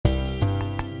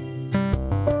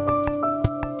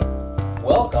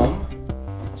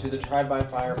the Tried by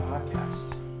Fire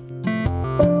podcast.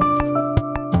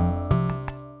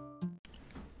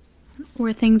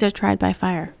 Where things are tried by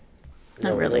fire.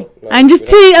 Not really. No, I'm just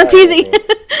teasing. I'm teasing.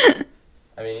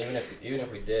 I mean, even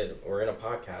if we did, we're in a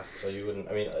podcast, so you wouldn't.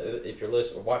 I mean, if you're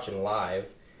watching live,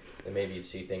 then maybe you'd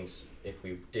see things if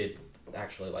we did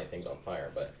actually light things on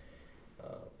fire. But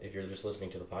if you're just listening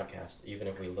to the podcast, even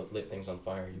if we lit things on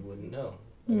fire, you wouldn't know.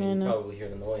 I mean, you'd probably hear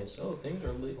the noise. Oh, things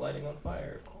are lighting on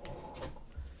fire.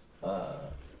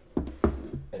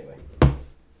 Anyway,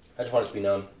 I just want it to be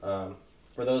known.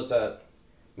 For those that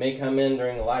may come in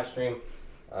during the live stream,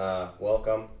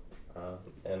 welcome.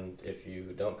 And if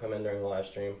you don't come in during the live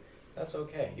stream, that's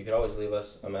okay. You could always leave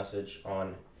us a message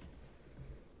on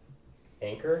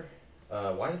Anchor.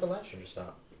 Why did the live stream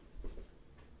stop?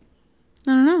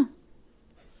 I don't know.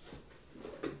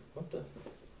 What the?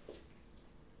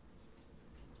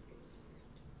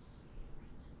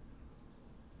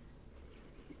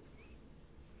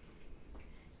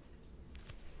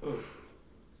 Oh.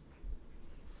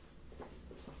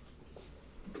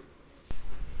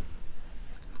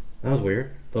 That was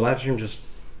weird. The live stream just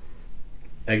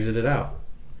exited out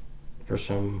for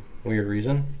some weird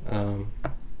reason.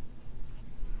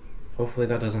 Hopefully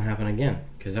that doesn't happen again,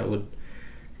 because that would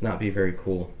not be very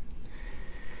cool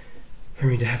for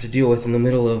me to have to deal with in the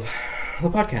middle of the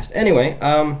podcast. Anyway,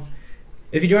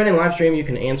 if you join in live stream, you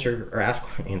can answer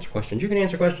questions. You can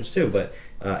answer questions too, but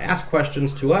ask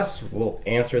questions to us. We'll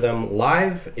answer them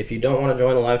live. If you don't want to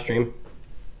join the live stream,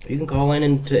 you can call in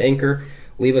into Anchor.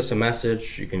 Leave us a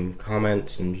message. You can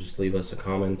comment and just leave us a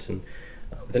comment, and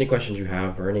with any questions you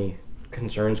have or any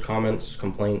concerns, comments,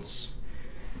 complaints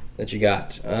that you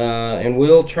got, and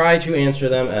we'll try to answer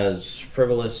them as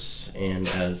frivolous and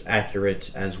as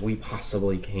accurate as we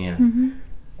possibly can.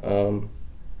 Mm-hmm.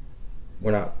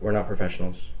 We're not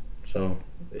professionals, so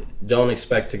don't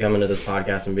expect to come into this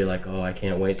podcast and be like, oh, I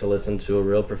can't wait to listen to a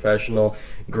real professional,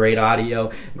 great audio,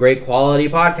 great quality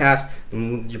podcast.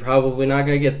 You're probably not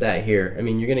going to get that here. I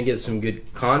mean, you're going to get some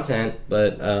good content,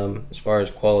 but as far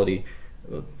as quality,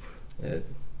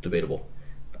 debatable.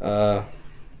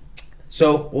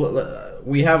 So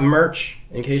we have merch,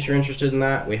 in case you're interested in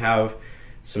that. We have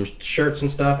some shirts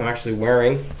and stuff. I'm actually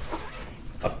wearing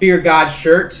a Fear God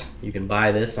shirt. You can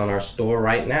buy this on our store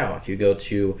right now. If you go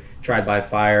to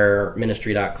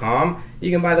triedbyfireministry.com, you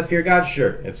can buy the Fear God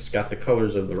shirt. It's got the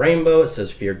colors of the rainbow. It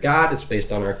says Fear God. It's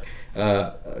based on our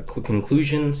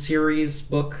conclusion series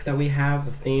book that we have,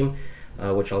 the theme,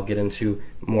 which I'll get into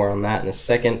more on that in a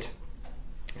second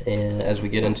as we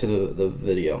get into the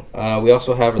video. We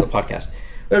also have the podcast.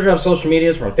 We also have social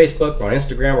medias. We're on Facebook, we're on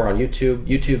Instagram, we're on YouTube.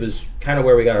 YouTube is kind of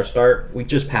where we got our start. We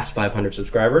just passed 500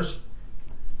 subscribers.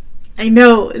 I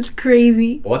know, it's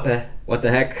crazy. What the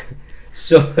heck?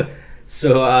 So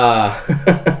I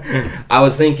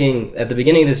was thinking at the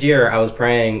beginning of this year, I was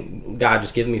praying, God,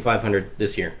 just give me 500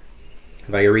 this year.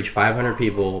 If I could reach 500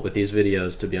 people with these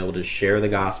videos to be able to share the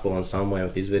gospel in some way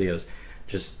with these videos,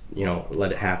 just,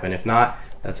 let it happen. If not,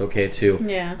 that's okay too.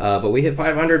 Yeah. But we hit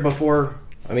 500 before,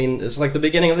 it's like the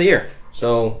beginning of the year.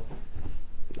 So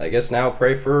I guess now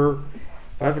pray for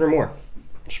 500 more.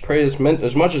 Just pray as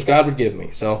much as God would give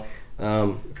me. So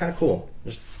kind of cool.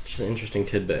 Just an interesting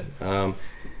tidbit.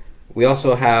 We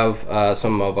also have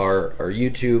some of our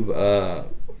YouTube.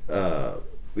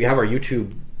 We have our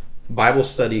YouTube Bible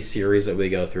study series that we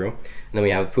go through, and then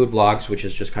we have food vlogs, which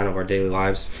is just kind of our daily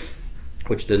lives.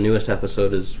 Which the newest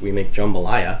episode is we make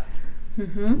jambalaya.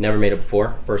 Mm-hmm. Never made it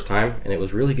before, first time, and it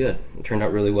was really good. It turned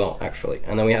out really well, actually.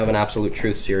 And then we have an Absolute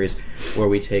Truth series where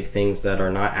we take things that are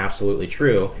not absolutely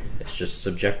true. It's just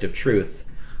subjective truth.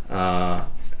 Or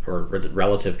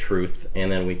relative truth,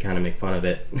 and then we kind of make fun of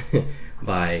it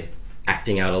by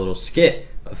acting out a little skit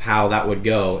of how that would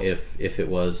go if it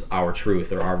was our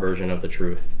truth or our version of the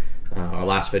truth. Our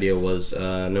last video was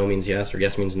no means yes or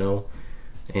yes means no,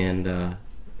 and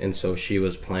so she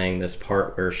was playing this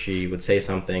part where she would say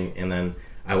something and then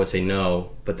I would say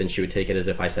no, but then she would take it as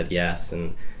if I said yes,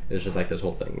 and it was just like this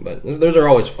whole thing. But those are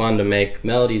always fun to make.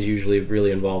 Melody's usually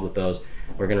really involved with those.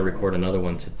 We're going to record another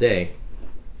one today,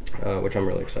 which I'm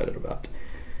really excited about.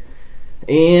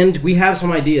 And we have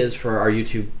some ideas for our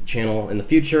YouTube channel in the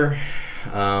future,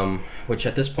 which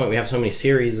at this point we have so many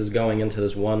series is going into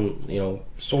this one,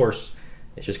 source.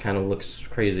 It just kind of looks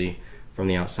crazy from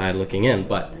the outside looking in,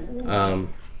 but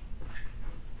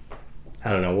I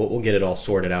don't know. We'll get it all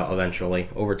sorted out eventually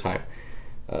over time.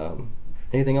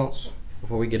 Anything else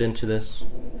before we get into this?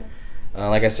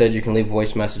 Like I said, you can leave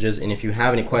voice messages, and if you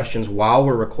have any questions while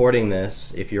we're recording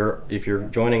this, if you're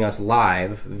joining us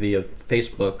live via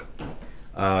Facebook,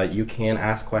 you can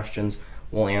ask questions.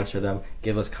 We'll answer them.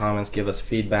 Give us comments. Give us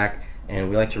feedback. and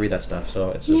we like to read that stuff. So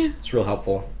it's just it's real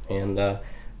helpful, and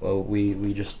well,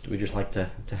 we just like to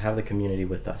have the community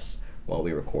with us while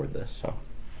we record this. So,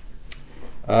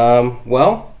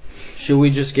 well, should we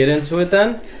just get into it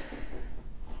then?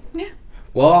 Yeah.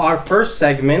 Well, our first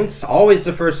segment, always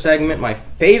the first segment, my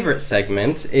favorite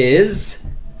segment, is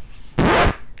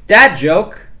Dad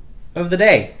Joke of the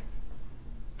Day.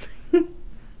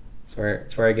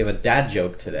 It's where I give a dad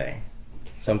joke today.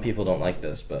 Some people don't like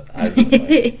this, but I really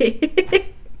like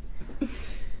it.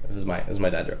 This is my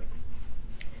dad joke.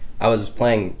 I was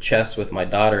playing chess with my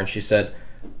daughter, and she said,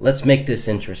 "Let's make this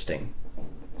interesting."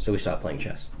 So we stopped playing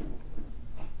chess.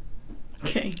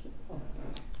 Okay.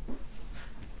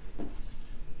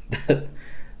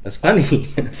 That's funny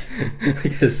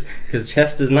because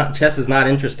chess is not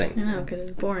interesting. I know, because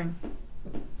it's boring.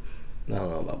 I don't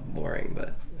know about boring,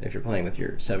 but if you're playing with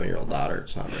your 7-year-old daughter,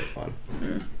 it's not very fun.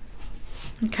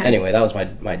 Okay. Anyway, that was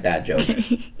my dad joke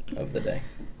of the day.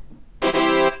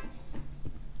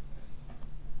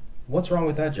 What's wrong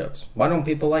with dad jokes? Why don't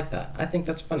people like that? I think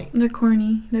that's funny. They're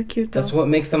corny. They're cute, though. That's what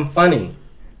makes them funny,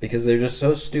 because they're just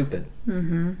so stupid.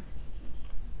 Mm-hmm.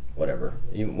 Whatever.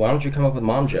 Why don't you come up with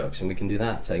mom jokes, and we can do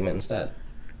that segment instead.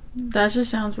 That just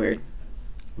sounds weird.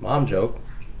 Mom joke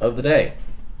of the day.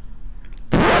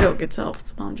 The joke itself,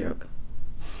 the mom joke.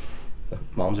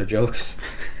 Moms are jokes.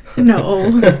 No.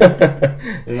 Isn't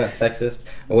that sexist?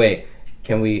 Oh, wait,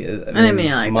 can we? I didn't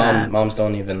mean it like that. Moms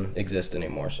don't even exist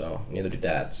anymore, so neither do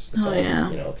dads. It's all, yeah.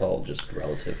 It's all just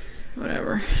relative.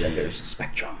 Whatever. Gender's a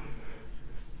spectrum.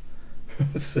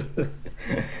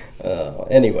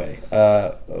 Anyway.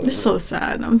 It's so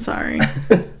sad. I'm sorry.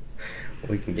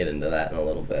 We can get into that in a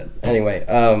little bit. Anyway,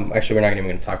 actually, we're not even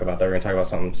going to talk about that. We're going to talk about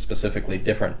something specifically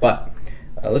different. But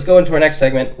let's go into our next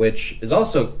segment, which is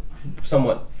also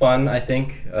somewhat fun, I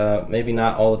think. Maybe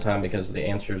not all the time because the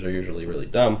answers are usually really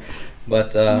dumb.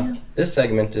 But this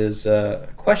segment is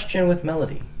Question with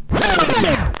Melody.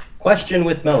 Question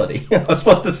with Melody. I was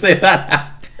supposed to say that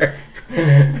after.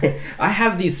 I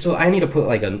have these, so I need to put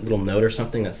like a little note or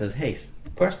something that says, hey,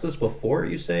 press this before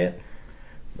you say it.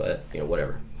 But,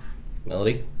 whatever.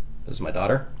 Melody, this is my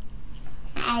daughter.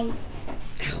 Hi.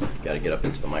 Got to get up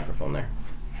into the microphone there.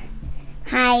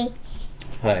 Hi.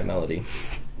 Hi, Melody.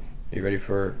 Are you ready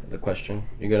for the question?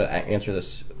 You got to answer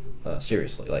this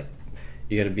seriously. Like,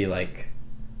 you got to be like,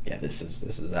 yeah, this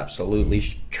is absolutely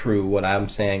true. What I'm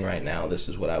saying right now, this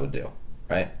is what I would do.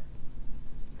 Right?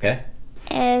 Okay?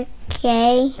 Okay.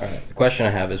 All right. The question I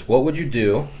have is, what would you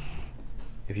do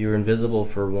if you were invisible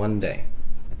for one day?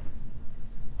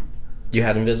 You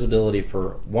had invisibility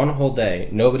for one whole day.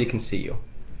 Nobody can see you.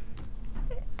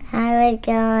 I would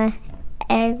go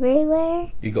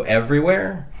everywhere. You go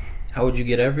everywhere? How would you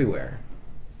get everywhere?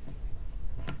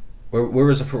 Where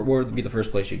would be the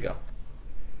first place you'd go?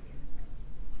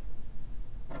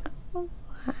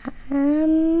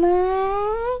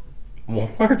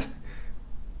 Walmart?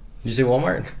 Did you say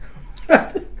Walmart?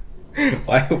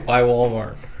 Why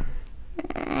Walmart?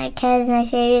 Because my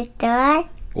favorite store.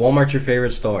 Walmart's your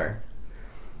favorite store?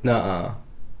 Nuh-uh.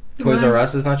 Toys R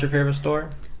Us is not your favorite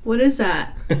store? What is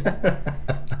that?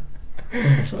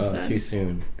 So sad. Too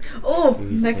soon. Oh,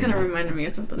 Too that soon. kind of reminded me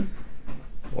of something.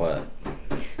 What?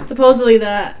 Supposedly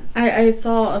that I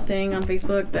saw a thing on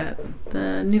Facebook that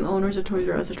the new owners of Toys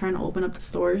R Us are trying to open up the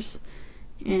stores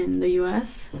in the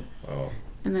U.S. Oh.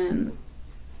 And then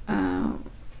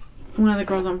one of the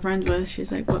girls I'm friends with,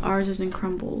 she's like, "Well, ours is in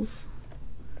crumbles."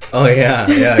 Oh yeah,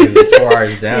 because it tore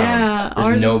ours down. Yeah, There's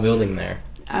ours no building there.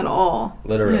 at all.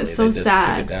 Literally, And it's so they just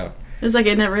sad. took it down. It's like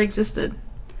it never existed.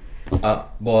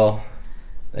 Well,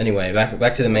 anyway,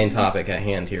 back to the main topic at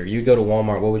hand here. You go to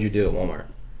Walmart. What would you do at Walmart?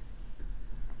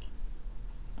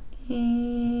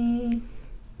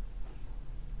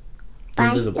 Buy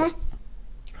Invisible. stuff.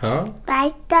 Huh?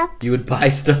 Buy stuff. You would buy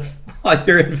stuff while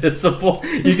you're invisible.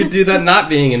 You could do that not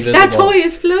being invisible. That toy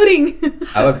is floating.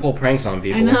 I would pull pranks on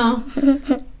people. I know.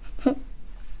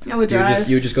 I would drive.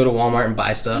 You would just go to Walmart and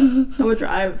buy stuff. I would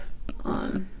drive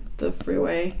on the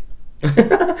freeway. You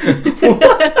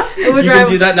would can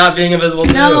do that not being invisible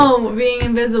too. No, being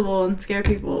invisible and scare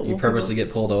people. You purposely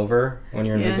get pulled over when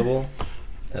you're Yeah. invisible?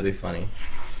 That'd be funny.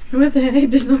 What the heck?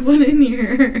 There's no fun in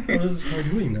here. How is car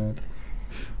doing that?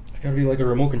 It's gotta be like a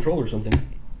remote control or something.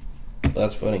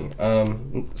 That's funny.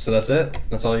 So that's it?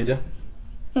 That's all you do?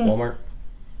 Walmart?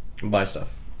 And buy stuff.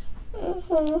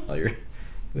 Oh, you're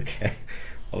okay.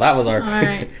 Well, that was our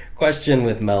Alright. question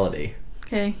with Melody.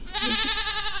 Okay.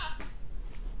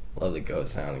 Love the goat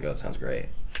sound. The goat sounds great.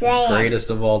 Say it. Greatest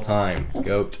of all time.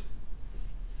 Goat.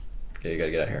 Okay, you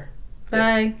gotta get out of here.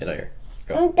 Bye. Get out of here.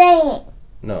 Go. I'm saying it.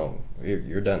 No,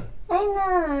 you're done. I'm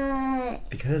not.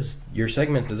 Because your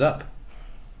segment is up.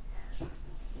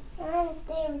 I want to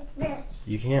stay with Rich.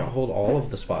 You can't hold all of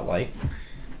the spotlight.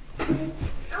 I want to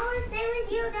stay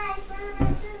with you guys for the rest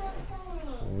of the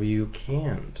time. Well, you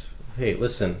can't. Hey,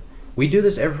 listen. We do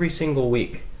this every single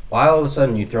week. Why all of a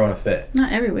sudden you throwing a fit?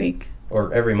 Not every week.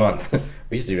 Or every month.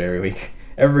 We used to do it every week.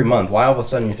 Every month. Why all of a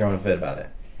sudden you throwing a fit about it?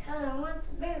 Because I want to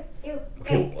be with you.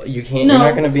 Okay, well, you can't. No. You're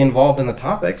not going to be involved in the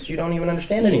topics. You don't even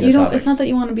understand any of You the don't. topics. It's not that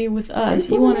you want to be with us.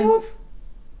 You Pulling want me to. off?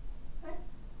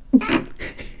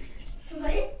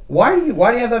 What? Why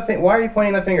do you have that? Why are you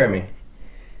pointing that finger at me?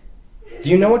 Do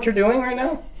you know what you're doing right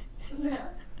now? No.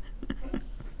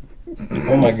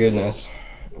 Oh my goodness.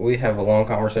 We have a long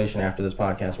conversation after this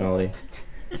podcast, Melody.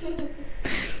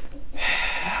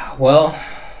 Well,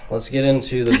 let's get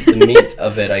into the meat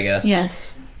of it, I guess.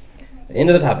 Yes.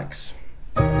 Into the topics.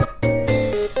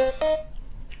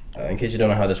 In case you don't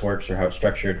know how this works or how it's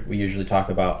structured, we usually talk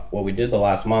about what we did the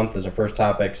last month as our first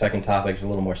topic. Second topic is a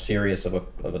little more serious of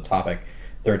a topic.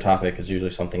 Third topic is usually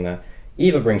something that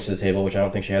Eva brings to the table, which I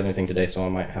don't think she has anything today, so I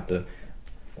might have to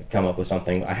come up with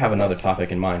something. I have another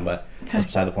topic in mind, but that's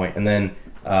beside the point. And then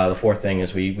the fourth thing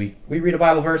is we read a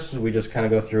Bible verse. We just kind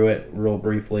of go through it real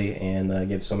briefly and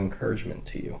give some encouragement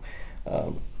to you.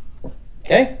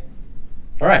 Okay?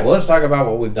 All right, well, let's talk about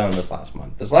what we've done this last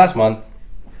month. This last month,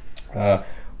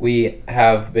 we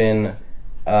have been,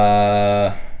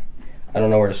 I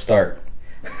don't know where to start.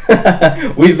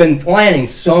 We've been planning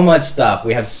so much stuff.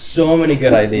 We have so many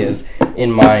good ideas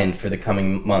in mind for the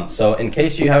coming months. So in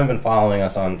case you haven't been following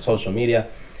us on social media,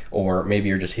 or maybe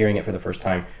you're just hearing it for the first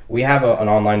time, we have an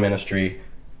online ministry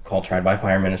called Tried by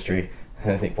Fire Ministry.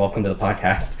 I think welcome to the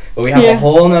podcast. But we have a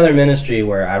whole nother ministry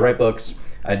where I write books,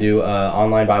 I do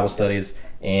online Bible studies,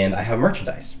 and I have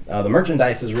merchandise. The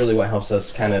merchandise is really what helps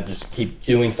us kind of just keep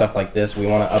doing stuff like this. We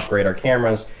want to upgrade our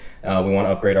cameras. We want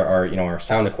to upgrade our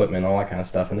sound equipment, all that kind of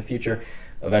stuff in the future.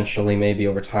 Eventually, maybe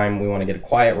over time, we want to get a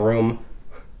quiet room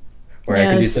where I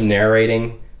can do some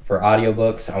narrating for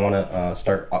audiobooks. I want to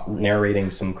start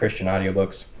narrating some Christian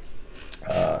audiobooks.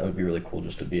 It would be really cool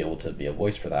just to be able to be a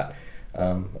voice for that,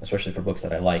 especially for books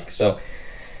that I like. So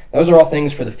those are all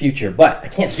things for the future, but I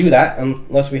can't do that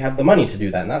unless we have the money to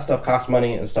do that, and that stuff costs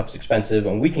money, and stuff's expensive,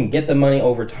 and we can get the money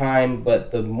over time,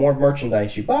 but the more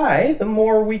merchandise you buy, the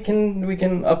more we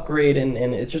can upgrade, and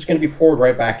it's just going to be poured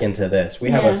right back into this.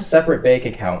 We have a separate bank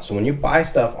account, so when you buy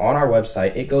stuff on our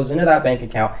website, it goes into that bank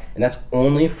account, and that's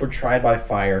only for Tried by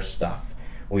Fire stuff.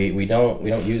 We don't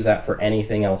use that for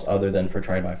anything else other than for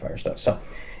Tried by Fire stuff. So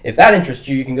if that interests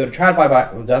you, you can go to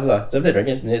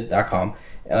triedbyfire.com.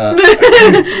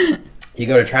 You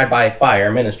go to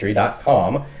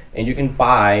triedbyfireministry.com and you can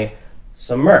buy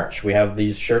some merch. We have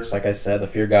these shirts, like I said, the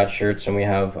Fear God shirts, and we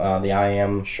have the I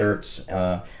Am shirts.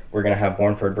 We're going to have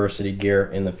Born for Adversity gear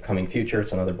in the coming future.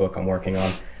 It's another book I'm working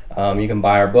on. You can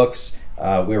buy our books. We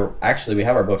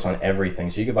have our books on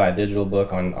everything. So you can buy a digital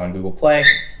book on Google Play.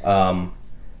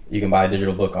 You can buy a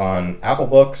digital book on Apple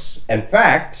Books. In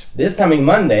fact, this coming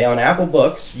Monday on Apple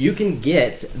Books, you can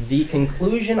get the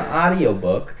conclusion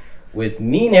audiobook with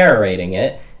me narrating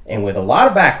it and with a lot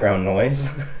of background noise.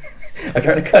 I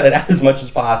try to cut it out as much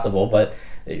as possible, but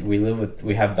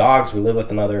we have dogs, we live with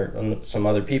some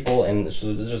other people, and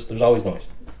so there's always noise.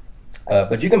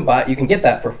 But you can get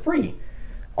that for free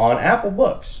on Apple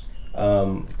Books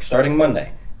starting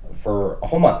Monday for a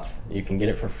whole month. You can get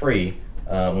it for free.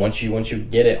 Once you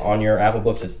get it on your Apple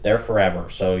Books, it's there forever.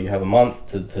 So you have a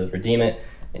month to redeem it,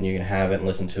 and you can have it and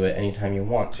listen to it anytime you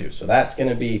want to. So that's going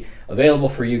to be available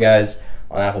for you guys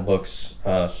on Apple Books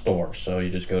store. So you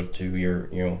just go to your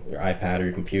iPad or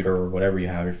your computer or whatever you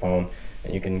have, your phone,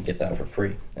 and you can get that for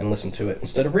free and listen to it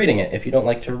instead of reading it if you don't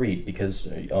like to read, because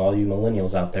all you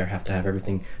millennials out there have to have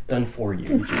everything done for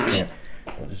you. You just can't.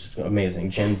 It's amazing.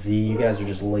 Gen Z, you guys are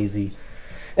just lazy.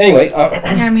 Anyway, yeah,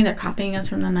 I mean they're copying us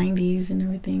from the '90s and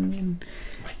everything, and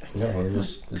no, they're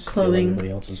just clothing, everybody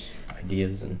else's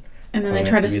ideas, and then they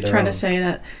try to say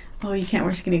that, oh, you can't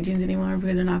wear skinny jeans anymore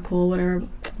because they're not cool, whatever.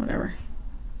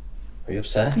 Are you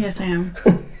upset? Yes, I am.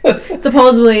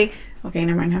 Supposedly, okay,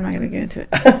 never mind. I'm not gonna get into it.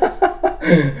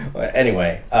 Well,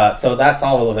 anyway, so that's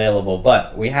all available,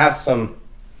 but we have some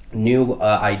new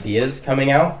ideas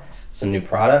coming out, some new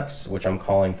products, which I'm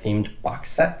calling themed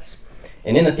box sets.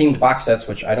 And in the themed box sets,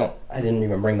 which I didn't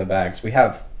even bring the bags. We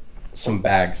have some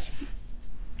bags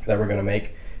that we're gonna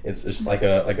make. It's just like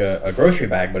a grocery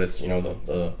bag, but it's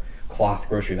the cloth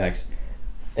grocery bags,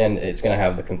 and it's gonna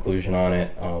have the conclusion on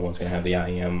it. One's gonna have the I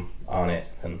Am on it,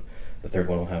 and the third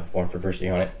one will have Born for Adversity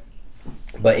on it.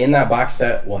 But in that box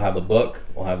set, we'll have a book.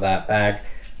 We'll have that bag.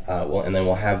 And then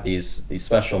we'll have these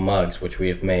special mugs which we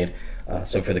have made.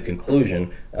 So for the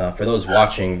conclusion, for those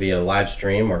watching via live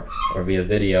stream or via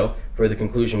video, for the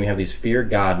conclusion we have these Fear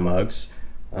God mugs.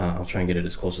 I'll try and get it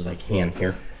as close as I can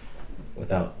here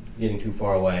without getting too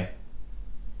far away.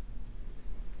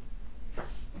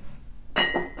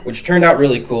 Which turned out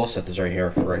really cool. Set this right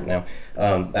here for right now.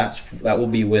 That will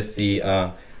be with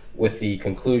the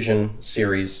conclusion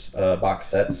series box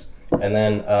sets. And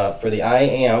then for the I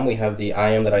Am, we have the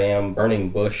I Am That I Am Burning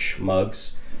Bush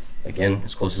mugs. Again,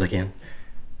 as close as I can.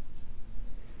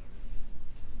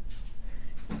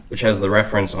 Which has the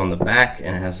reference on the back,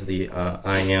 and it has the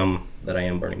I Am That I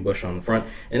Am Burning Bush on the front.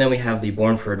 And then we have the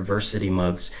Born for Adversity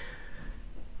mugs.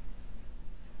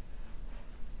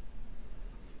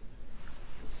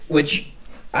 Which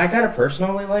I kind of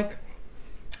personally like.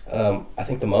 I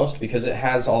think the most, because it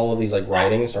has all of these like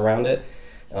writings around it.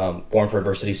 Born for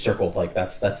Adversity circled, like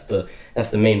that's the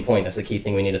main point. That's the key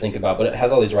thing we need to think about. But it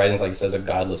has all these writings, like it says a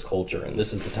godless culture, and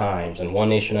this is the times, and one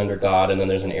nation under God, and then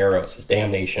there's an arrow. It says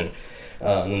damnation,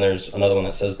 and then there's another one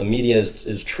that says the media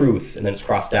is truth, and then it's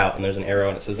crossed out, and there's an arrow,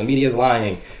 and it says the media is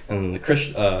lying, and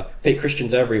the fake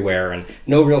Christians everywhere, and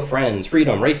no real friends,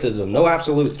 freedom, racism, no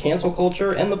absolutes, cancel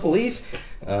culture, and the police.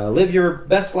 Live your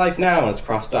best life now, and it's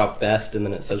crossed out best, and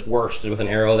then it says worst with an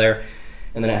arrow there.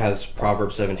 And then it has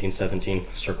Proverbs 17:17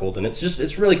 circled, and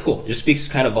it's really cool. It just speaks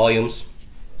kind of volumes.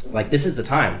 Like, this is the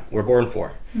time we're born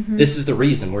for. Mm-hmm. This is the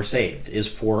reason we're saved, is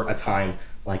for a time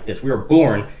like this. We were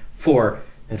born for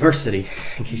adversity,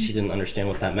 in case you didn't understand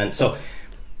what that meant. So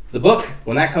the book,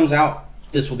 when that comes out,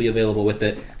 this will be available with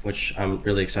it, which I'm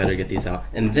really excited to get these out.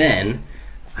 And then,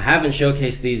 I haven't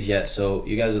showcased these yet, so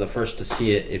you guys are the first to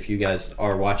see it if you guys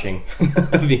are watching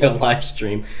via live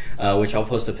stream, which I'll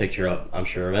post a picture of, I'm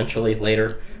sure, eventually,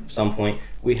 later, some point.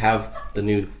 We have the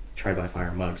new Tried by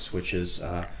Fire mugs, which is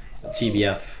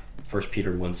TBF 1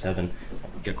 Peter 1:7.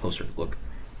 Get a closer look.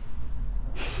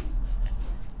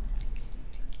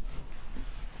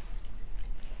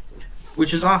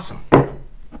 Which is awesome.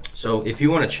 So if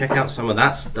you want to check out some of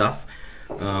that stuff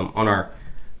on our...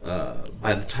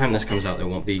 by the time this comes out, they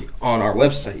won't be on our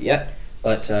website yet,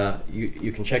 but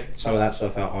you can check some of that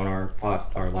stuff out on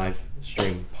our live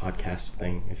stream podcast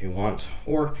thing if you want,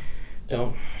 or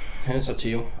don't, and it's up to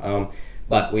you.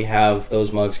 But we have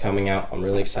those mugs coming out. I'm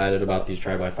really excited about these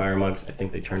Tried by Fire mugs. I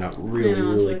think they turned out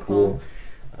really cool.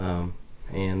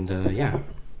 Yeah.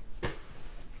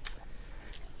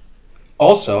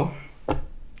 Also,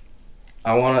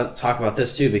 I want to talk about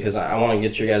this too, because I want to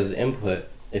get your guys' input.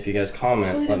 If you guys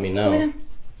comment, let me know.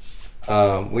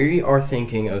 We are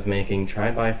thinking of making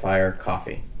Tried by Fire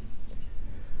coffee.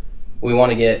 We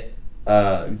want to get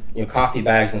coffee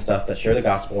bags and stuff that share the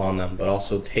gospel on them, but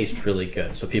also taste really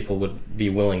good, so people would be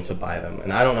willing to buy them.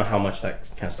 And I don't know how much that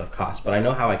kind of stuff costs, but I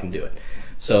know how I can do it.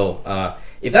 So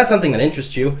if that's something that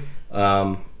interests you,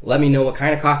 let me know what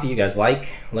kind of coffee you guys like.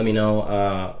 Let me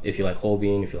know if you like whole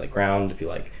bean, if you like ground, if you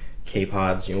like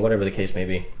K-pods, whatever the case may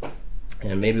be.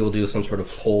 And maybe we'll do some sort of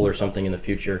poll or something in the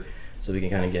future, so we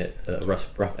can kind of get a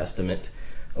rough estimate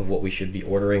of what we should be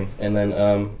ordering. And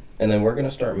then we're gonna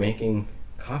start making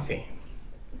coffee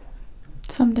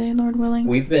someday, Lord willing.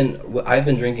 I've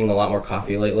been drinking a lot more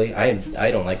coffee lately.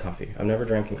 I don't like coffee. I've never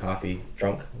drank coffee.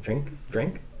 Drink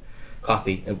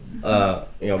coffee.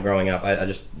 Growing up, I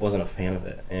just wasn't a fan of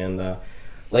it. And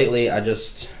lately, I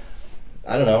don't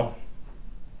know.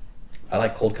 I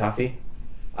like cold coffee.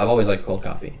 I've always liked cold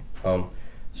coffee.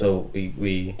 So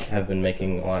we have been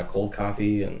making a lot of cold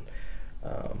coffee, and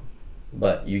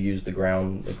but you use the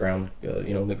grounded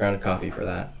coffee for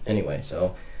that anyway.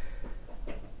 So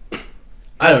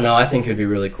I don't know. I think it'd be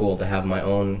really cool to have my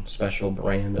own special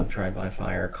brand of Tried by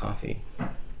Fire coffee,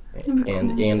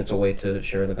 and it's a way to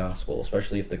share the gospel,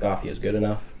 especially if the coffee is good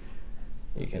enough.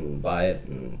 You can buy it,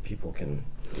 and people can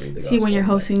read the gospel. See, when you're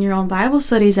hosting your own Bible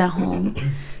studies at home.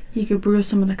 You could brew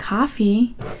some of the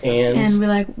coffee and be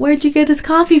like, where'd you get this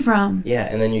coffee from? Yeah,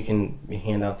 and then you can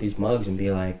hand out these mugs and be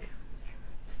like,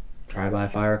 Tried by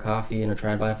Fire coffee and a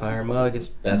Tried by Fire mug.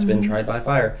 That's been Tried by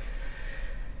Fire.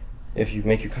 If you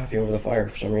make your coffee over the fire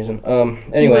for some reason.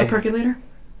 Anyway. A percolator?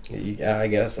 Yeah, I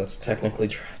guess that's technically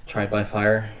Tried by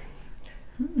Fire.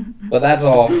 But that's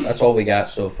all we got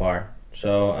so far.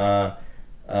 So,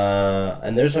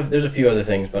 and there's a few other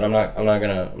things, but I'm not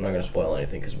gonna spoil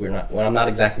anything, because I'm not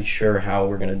exactly sure how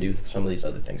we're gonna do some of these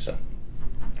other things.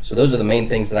 So those are the main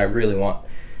things that I really want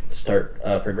to start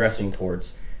progressing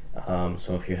towards.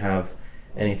 So if you have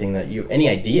any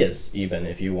ideas, even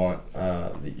if you want,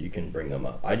 you can bring them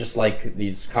up. I just like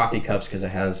these coffee cups because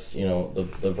it has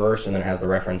the verse, and then it has the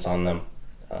reference on them.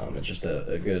 It's just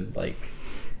a good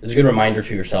it's a good reminder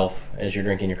to yourself as you're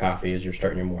drinking your coffee, as you're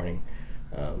starting your morning.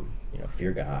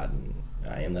 Fear God, and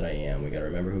I am that I am. We got to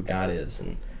remember who God is,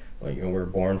 and we're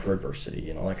born for adversity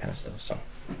and all that kind of stuff. So,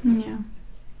 Yeah.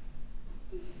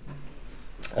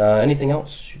 anything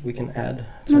else we can add?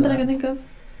 Not that I can think of.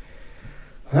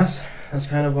 That's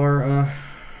kind of our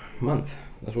month.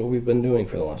 That's what we've been doing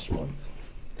for the last month.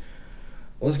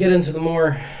 Let's get into the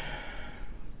more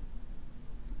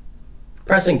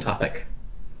pressing topic.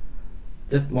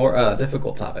 More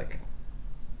difficult topic.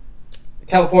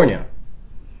 California.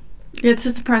 It's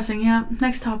depressing. Yeah.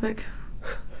 Next topic.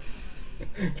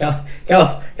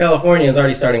 California is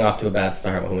already starting off to a bad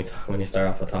start when you start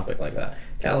off a topic like that.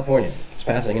 California is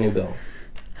passing a new bill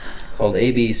called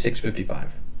AB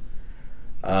 655.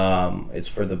 It's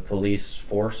for the police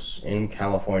force in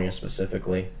California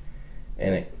specifically,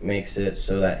 and it makes it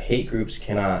so that hate groups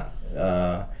cannot,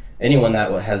 anyone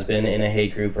that has been in a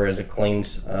hate group or has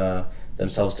acclaimed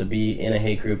themselves to be in a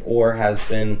hate group or has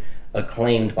been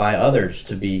acclaimed by others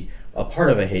to be a part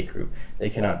of a hate group, they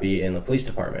cannot be in the police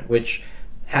department, which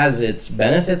has its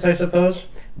benefits, I suppose,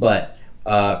 but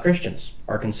Christians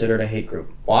are considered a hate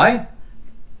group. Why?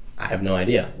 I have no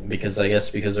idea, because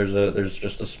there's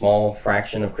just a small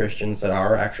fraction of Christians that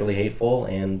are actually hateful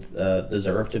and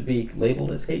deserve to be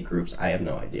labeled as hate groups. I have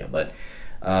no idea, but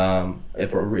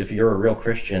if you're a real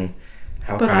Christian,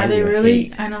 how But can are they you really?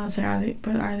 hate? I know.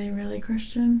 But are they really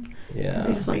Christian? Yeah. Because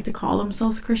they just like to call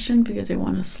themselves Christian because they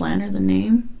want to slander the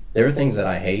name. There are things that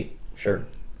I hate, sure.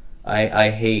 I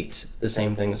hate the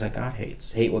same things that God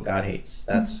hates. Hate what God hates.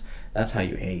 That's how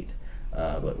you hate.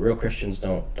 But real Christians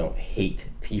don't hate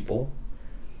people.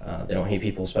 They don't hate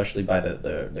people, especially by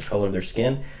the color of their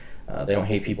skin. They don't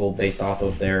hate people based off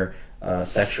of their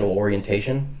sexual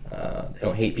orientation. They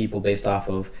don't hate people based off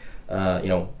of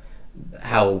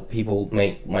how people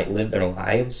might live their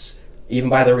lives, even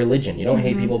by their religion. You don't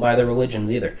hate people by their religions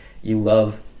either. You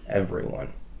love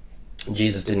everyone.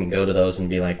 Jesus didn't go to those and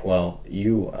be like, well,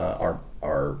 you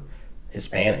are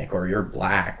Hispanic, or you're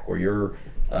black, or you're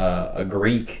a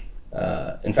Greek.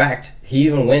 In fact, he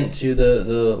even went to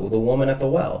the woman at the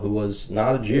well who was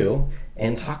not a Jew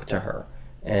and talked to her.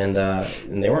 And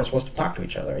they weren't supposed to talk to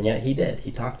each other, and yet he did.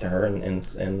 He talked to her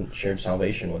and shared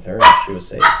salvation with her, and she was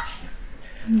saved.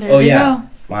 There you go.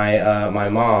 My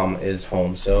mom is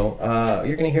home, so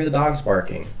you're gonna hear the dogs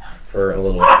barking for a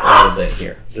little bit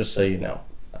here, just so you know.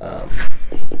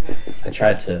 I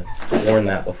tried to warn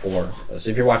that before. So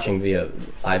if you're watching via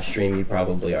live stream, you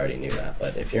probably already knew that.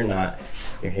 But if you're not,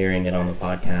 you're hearing it on the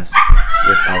podcast,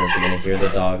 you're probably going to hear the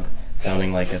dog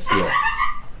sounding like a seal.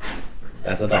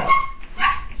 That's a dog.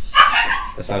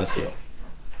 That's not a seal.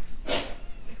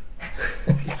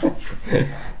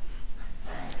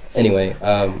 Anyway,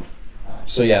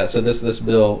 so this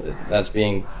bill that's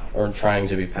being or trying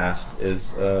to be passed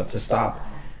is to stop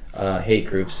hate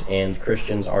groups, and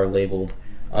Christians are labeled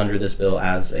under this bill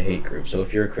as a hate group. So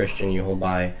if you're a Christian, you hold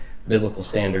by biblical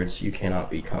standards, you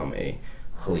cannot become a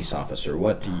police officer.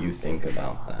 What do you think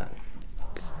about that?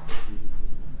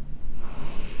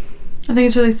 I think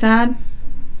it's really sad,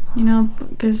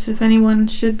 because if anyone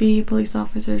should be a police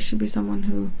officer, it should be someone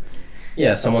who...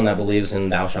 Yeah, someone that believes in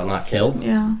thou shalt not kill,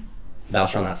 Yeah. thou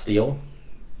shalt not steal.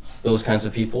 Those kinds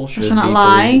of people should shall not be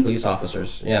lie. police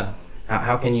officers. Yeah.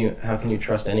 How can you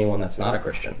trust anyone that's not a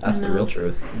Christian? That's the real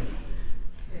truth.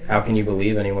 How can you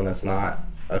believe anyone that's not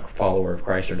a follower of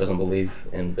Christ or doesn't believe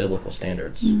in biblical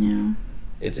standards? Yeah.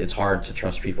 It's hard to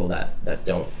trust people that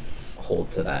don't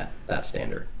hold to that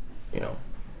standard.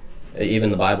 Even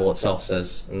the Bible itself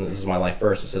says, and this is my life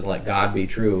verse, it says, let God be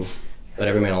true, but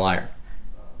every man a liar.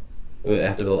 We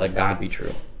have to let God be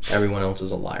true. Everyone else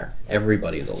is a liar.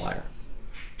 Everybody is a liar.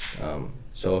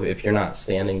 So if you're not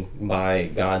standing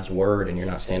by God's word and you're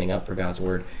not standing up for God's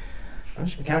word, I'm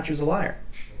just going to count you as a liar.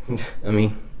 I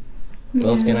mean, what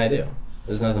else can I do?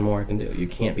 There's nothing more I can do. You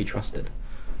can't be trusted.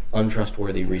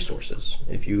 Untrustworthy resources.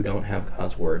 If you don't have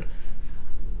God's word,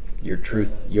 your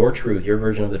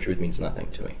version of the truth means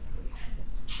nothing to me.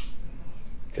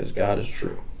 Because God is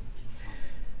true.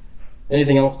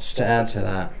 Anything else to add to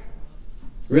that?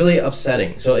 Really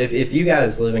upsetting. So if you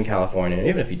guys live in California, and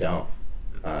even if you don't,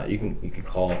 you can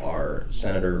call our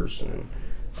senators and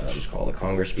just call the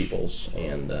Congress peoples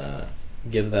and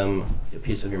give them a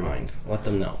piece of your mind. Let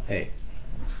them know, hey,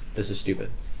 this is stupid.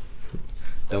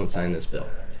 Don't sign this bill.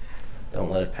 Don't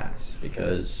let it pass,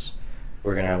 because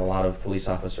we're going to have a lot of police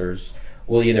officers.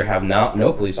 We'll either have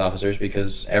no police officers,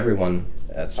 because everyone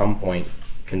at some point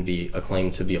can be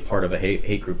acclaimed to be a part of a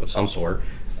hate group of some sort.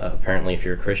 Apparently, if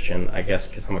you're a Christian, I guess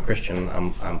because I'm a Christian,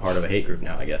 I'm part of a hate group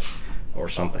now, I guess, or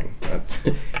something.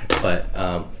 But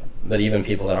but even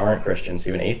people that aren't Christians,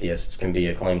 even atheists, can be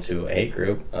acclaimed to a hate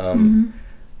group.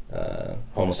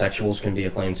 Homosexuals can be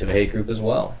acclaimed to a hate group as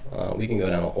well. We can go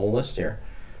down a whole list here.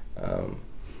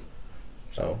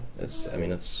 So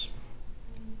it's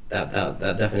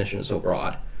that definition is so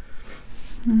broad.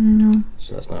 No.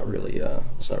 So that's not really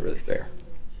fair.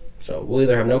 So we'll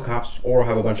either have no cops or we'll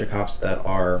have a bunch of cops that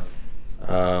are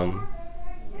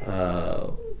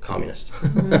communist.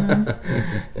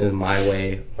 In my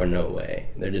way or no way.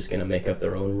 They're just gonna make up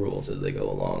their own rules as they go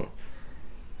along.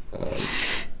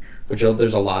 Which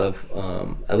there's a lot of,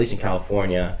 at least in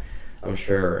California, I'm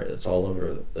sure it's all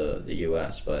over the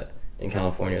U.S., but in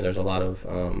California there's a lot of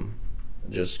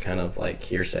just kind of like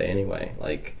hearsay anyway.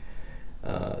 Like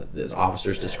there's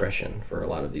officer's discretion for a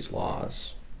lot of these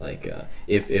laws. Like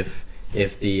if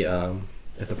the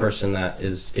person that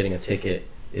is getting a ticket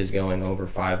is going over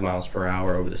 5 miles per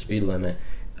hour over the speed limit,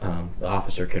 the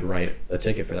officer could write a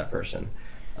ticket for that person.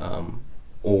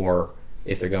 Or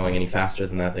if they're going any faster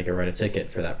than that, they could write a ticket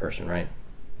for that person, right?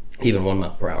 Even 1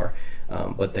 mile per hour.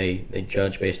 But they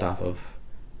judge based off of,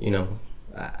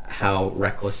 how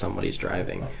reckless somebody's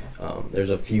driving. There's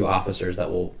a few officers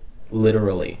that will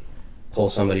literally pull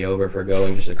somebody over for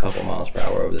going just a couple miles per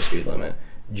hour over the speed limit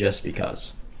just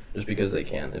because they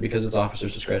can, and because it's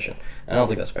officer's discretion. I don't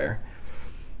think that's fair.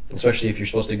 Especially if you're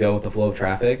supposed to go with the flow of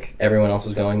traffic, everyone else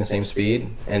is going the same speed,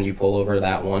 and you pull over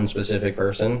that one specific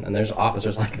person, and there's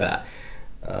officers like that.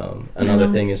 Another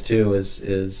thing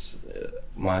is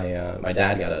my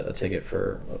dad got a ticket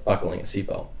for buckling a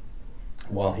seatbelt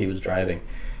while he was driving,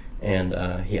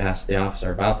 and he asked the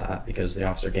officer about that because the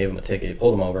officer gave him a ticket. He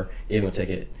pulled him over, gave him a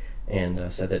ticket,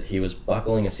 and said that he was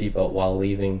buckling a seatbelt while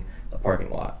leaving a parking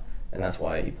lot, and that's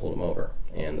why he pulled him over.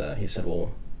 And he said,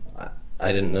 "Well,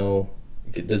 I didn't know.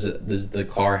 Does the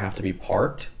car have to be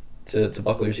parked to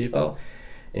buckle your seatbelt?"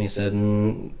 And he said,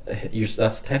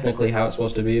 "That's technically how it's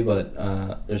supposed to be, but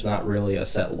there's not really a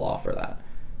set law for that."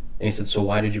 And he said, "So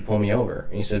why did you pull me over?"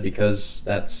 And he said, "Because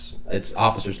it's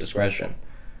officer's discretion."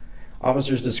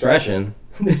 Officer's discretion.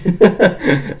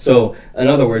 So, in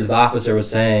other words, the officer was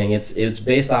saying it's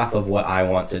based off of what I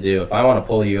want to do. If I want to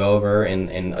pull you over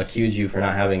and accuse you for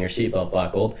not having your seatbelt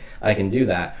buckled, I can do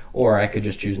that. Or I could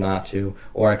just choose not to.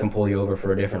 Or I can pull you over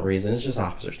for a different reason. It's just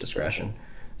officer's discretion.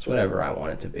 It's whatever I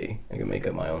want it to be. I can make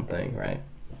up my own thing, right?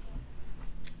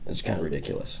 It's kind of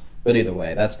ridiculous. But either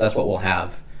way, that's what we'll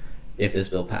have if this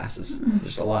bill passes.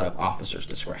 Just a lot of officer's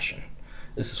discretion.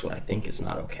 This is what I think is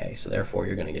not okay, so therefore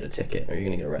you're going to get a ticket or you're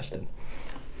going to get arrested.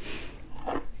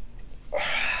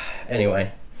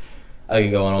 Anyway, I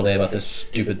can go on all day about this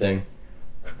stupid thing.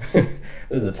 These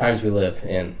are the times we live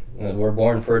in. We're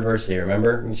born for adversity,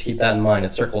 remember? Just keep that in mind.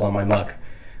 It's circled on my mug.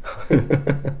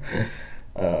 Yeah,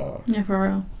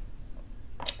 for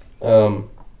real.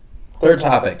 Third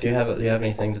topic. Do you have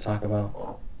anything to talk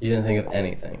about? You didn't think of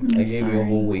anything. I gave you a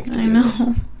whole week to do know.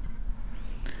 this.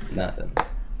 Nothing.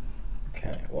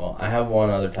 Okay, well, I have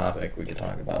one other topic we could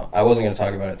talk about. I wasn't going to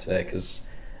talk about it today because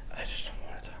I just don't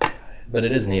want to talk about it. But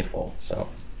it is needful, so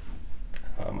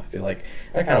I feel like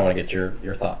I kind of want to get your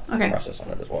thought process on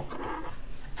it as well.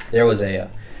 There was a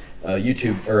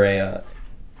YouTube or a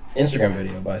Instagram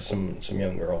video by some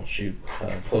young girl. She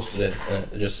posted it, and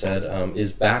it just said,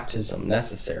 "Is baptism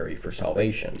necessary for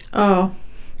salvation?" Oh.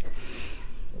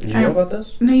 Did you know about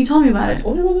this? No, you told me about it. I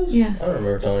told you about this? Yes. I don't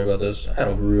remember telling you about this. I had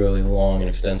a really long and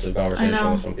extensive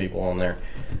conversation with some people on there.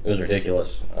 It was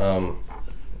ridiculous.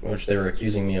 Which they were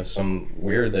accusing me of some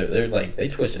weird... They're like, they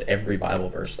twisted every Bible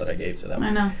verse that I gave to them. I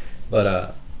know.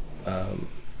 But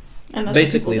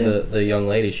basically the young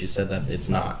lady, she said that it's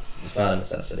not a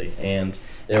necessity. And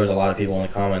there was a lot of people in the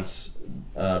comments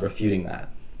refuting that.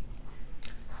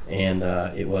 And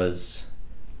it was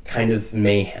kind of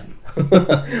mayhem.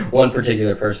 One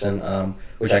particular person,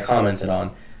 which I commented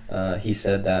on, he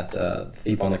said that the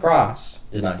thief on the cross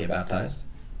did not get baptized,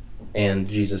 and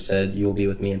Jesus said, "You will be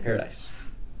with me in paradise."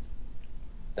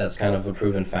 That's kind of a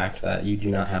proven fact that you do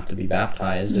not have to be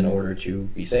baptized in order to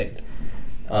be saved.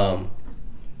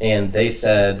 And they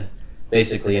said,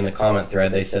 basically in the comment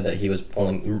thread, they said that he was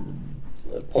pulling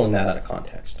that out of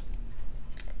context,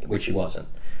 which he wasn't.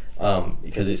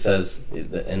 Because it says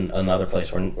in another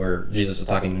place where Jesus is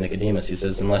talking to Nicodemus, he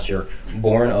says, "Unless you're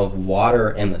born of water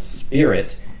and the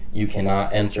Spirit, you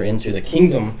cannot enter into the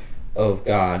kingdom of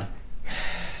God."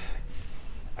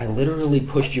 I literally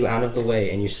pushed you out of the way,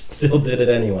 and you still did it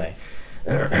anyway.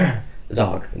 The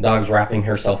dog's wrapping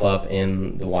herself up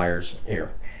in the wires here.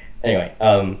 Anyway,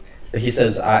 he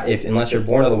says, unless you're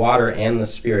born of the water and the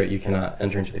Spirit, you cannot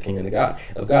enter into the kingdom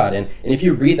of God. And if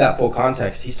you read that full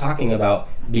context, he's talking about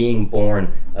being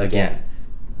born again.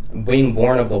 being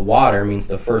born of the water means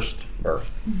the first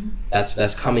birth.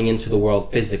 That's coming into the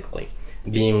world physically.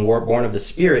 Being born of the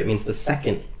Spirit means the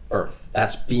second birth.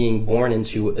 That's being born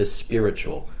into the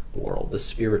spiritual world, the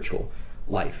spiritual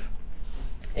life.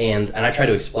 And I try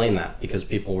to explain that because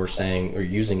people were saying, or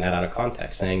using that out of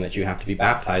context, saying that you have to be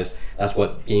baptized. That's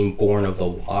what being born of the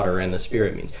water and the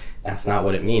Spirit means. That's not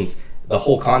what it means. The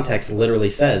whole context literally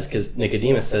says, because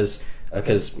Nicodemus says,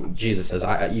 because Jesus says,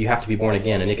 you have to be born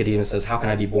again. And Nicodemus says, how can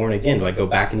I be born again? Do I go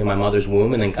back into my mother's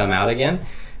womb and then come out again?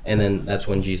 And then that's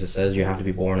when Jesus says you have to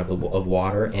be born of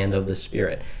water and of the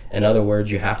Spirit. In other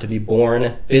words, you have to be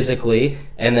born physically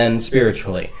and then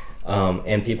spiritually.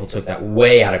 And people took that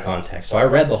way out of context. So I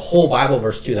read the whole Bible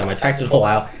verse to them. I typed it all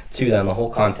out to them, the whole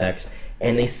context,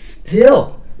 and they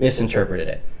still misinterpreted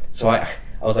it. So I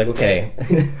was like, okay,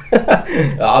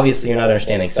 obviously you're not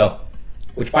understanding. So,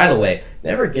 which, by the way,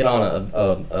 never get on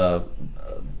a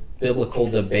biblical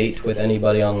debate with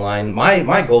anybody online.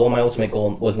 My goal, my ultimate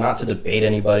goal, was not to debate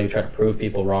anybody, try to prove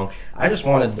people wrong. I just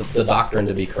wanted the doctrine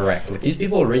to be correct. Like, these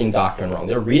people are reading doctrine wrong.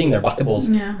 They're reading their Bibles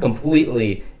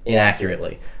completely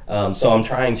inaccurately. So I'm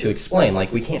trying to explain,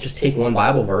 like, we can't just take one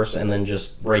Bible verse and then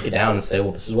just break it down and say,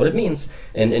 well, this is what it means,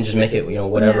 and just make it,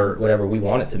 whatever we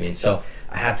want it to mean. So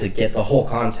I had to get the whole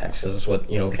context. This is what,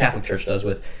 the Catholic Church does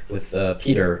with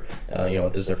Peter,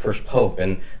 this is their first pope,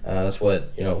 and that's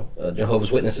what,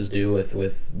 Jehovah's Witnesses do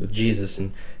with Jesus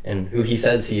and who he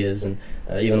says he is, and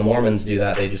even the Mormons do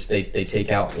that. They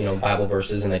take out, Bible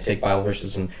verses, and they take Bible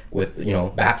verses and with,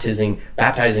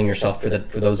 baptizing yourself for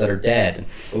those that are dead.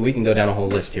 Well, we can go down a whole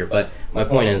list here, but my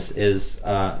point is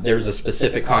there's a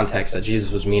specific context that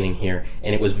Jesus was meaning here,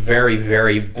 and it was very,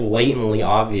 very blatantly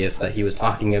obvious that he was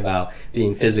talking about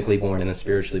being physically born and then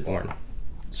spiritually born.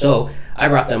 So I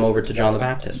brought them over to John the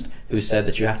Baptist, who said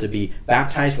that you have to be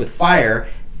baptized with fire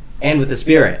and with the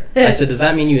Spirit. I said, does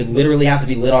that mean you literally have to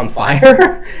be lit on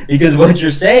fire? Because what you're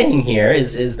saying here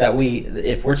is that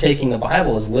if we're taking the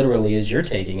Bible as literally as you're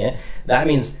taking it, that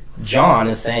means John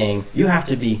is saying you have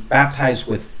to be baptized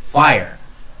with fire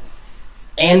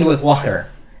and with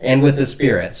water and with the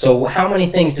Spirit. So how many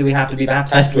things do we have to be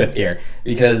baptized with here?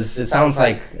 Because it sounds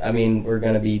like, we're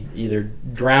going to be either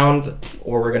drowned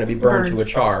or we're going to be burned to a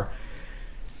char,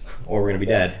 or we're going to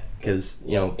be dead. Because,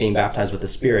 being baptized with the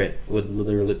Spirit would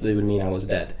mean I was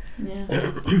dead. Yeah.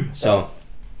 So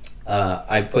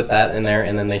I put that in there,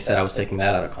 and then they said I was taking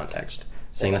that out of context,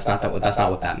 saying that's not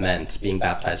what that meant, being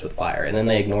baptized with fire. And then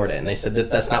they ignored it, and they said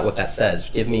that's not what that says.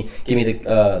 Give me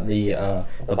the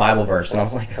Bible verse. And I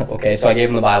was like, okay. So I gave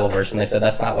them the Bible verse, and they said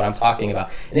that's not what I'm talking about.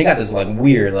 And they got this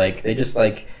weird, they just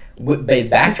they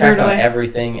backtracked on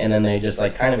everything, and then they just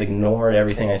kind of ignored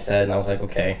everything I said. And I was like,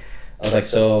 okay. I was like,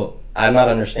 so I'm not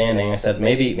understanding. I said,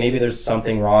 maybe there's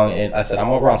something wrong. And I said,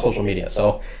 we're on social media.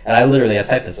 So, and I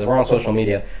typed this. We're on social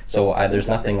media. So there's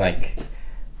nothing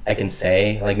I can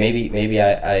say. Maybe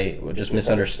I just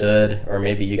misunderstood, or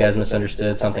maybe you guys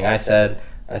misunderstood something I said.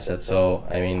 I said, so,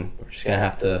 we're just going to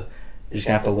have to, you're just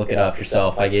going to have to look it up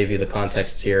yourself. I gave you the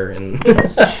context here, and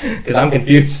because I'm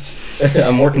confused.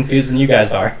 I'm more confused than you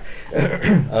guys are.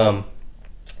 And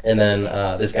then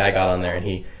this guy got on there, and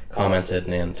he commented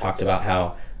and talked about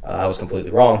how I was completely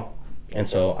wrong, and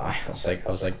so I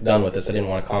was done with this. I didn't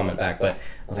want to comment back, but I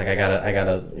was like, I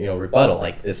gotta rebuttal.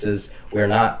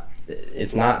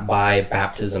 It's not by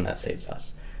baptism that saves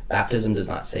us. Baptism does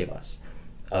not save us.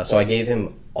 So I gave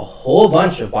him a whole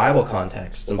bunch of Bible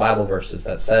contexts and Bible verses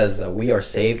that says that we are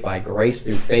saved by grace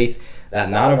through faith, that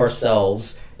not of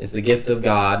ourselves, is the gift of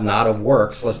God, not of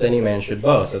works, lest any man should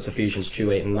boast. That's Ephesians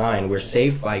 2:8-9. We're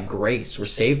saved by grace. We're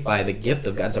saved by the gift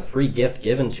of God. It's a free gift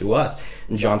given to us.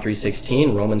 In John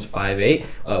 3:16, Romans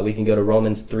 5:8, we can go to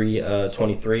Romans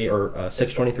 3:23 or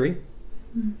 6:23.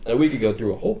 We could go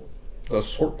through a whole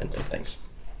assortment of things.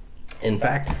 In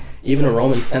fact, even in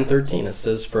Romans 10:13, it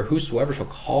says, "For whosoever shall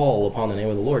call upon the name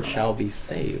of the Lord shall be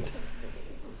saved."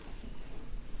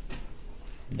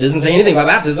 It doesn't say anything about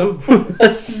baptism.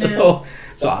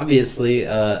 So obviously,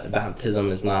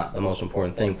 baptism is not the most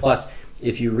important thing. Plus,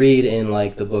 if you read in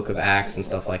the book of Acts and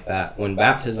stuff like that, when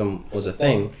baptism was a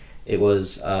thing, it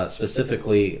was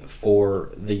specifically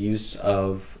for the use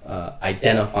of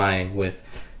identifying with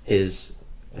his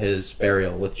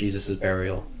burial, with Jesus'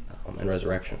 burial and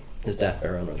resurrection, his death,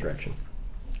 burial, and resurrection.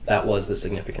 That was the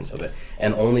significance of it.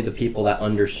 And only the people that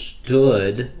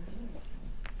understood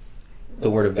the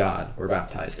Word of God were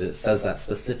baptized. It says that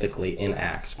specifically in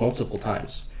Acts multiple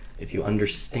times. If you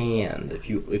understand, if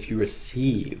you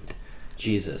received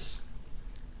Jesus,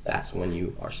 that's when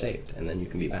you are saved, and then you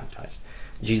can be baptized.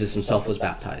 Jesus himself was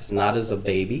baptized, not as a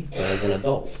baby, but as an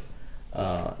adult.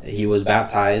 He was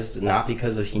baptized not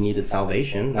because he needed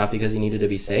salvation, not because he needed to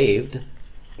be saved.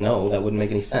 No, that wouldn't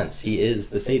make any sense. He is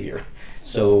the Savior.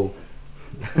 So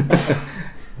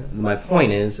my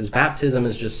point is baptism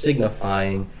is just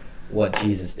signifying what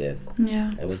Jesus did.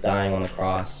 Yeah. It was dying on the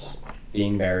cross,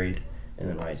 being buried, and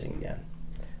then rising again.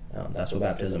 That's what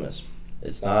baptism is.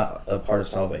 It's not a part of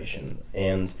salvation.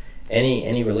 And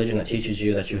any religion that teaches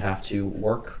you that you have to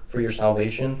work for your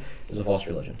salvation is a false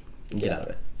religion. Get out of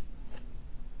it.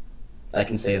 I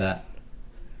can say that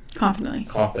Confidently.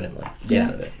 Get Yeah.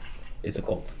 out of it. It's a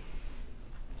cult.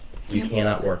 You Yep.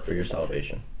 cannot work for your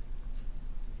salvation.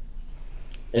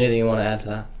 Anything you want to add to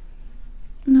that?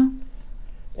 No.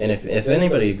 And if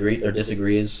anybody agrees or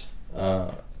disagrees,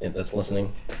 if that's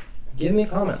listening, give me a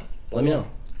comment. Let me know.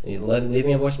 Leave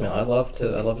me a voicemail. I'd love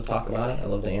to talk about it. I'd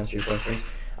love to answer your questions.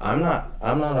 I'm not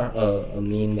a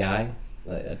mean guy.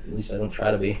 At least I don't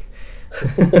try to be.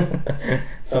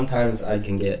 Sometimes I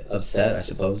can get upset, I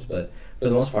suppose, but for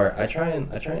the most part, I try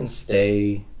and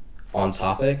stay on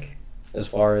topic. As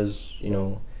far as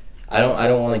I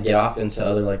don't want to get off into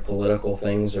other like political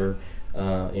things or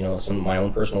some of my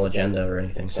own personal agenda or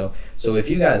anything. So if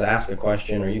you guys ask a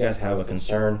question or you guys have a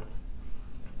concern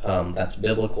that's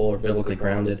biblical or biblically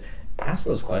grounded, ask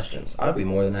those questions. I'd be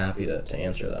more than happy to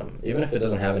answer them, even if it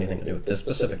doesn't have anything to do with this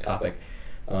specific topic.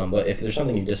 But if there's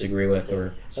something you disagree with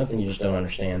or something you just don't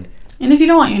understand, And if you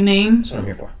don't want your name that's what I'm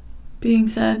here for. being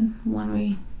said when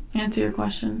we answer your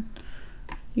question,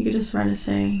 you could just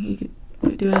you could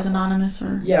do it as anonymous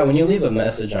or... Yeah, when you leave a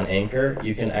message on Anchor,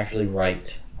 you can actually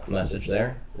write a message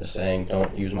there, just saying,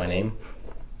 don't use my name,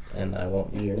 and I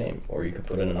won't use your name. Or you could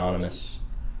put an anonymous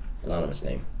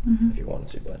name if you wanted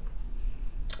to, but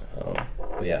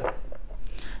yeah. You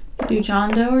could do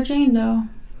John Doe or Jane Doe.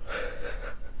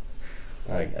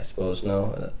 I suppose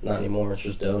no, not anymore. It's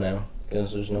just Doe now,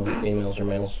 because there's no females or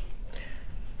males.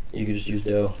 You could just use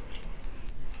Doe.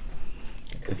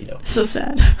 Cookie dough. So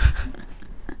sad.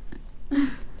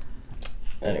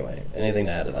 Anyway, anything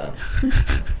to add to that?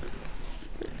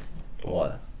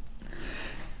 What?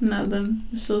 Nothing.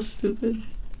 It's so stupid.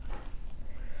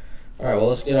 Alright, well,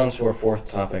 let's get on to our fourth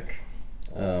topic.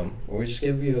 Where we just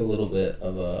give you a little bit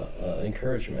of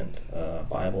encouragement,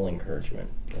 Bible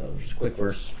encouragement. Just a quick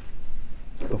verse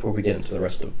before we get into the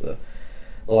rest of the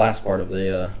last part of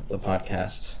the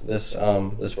podcast. This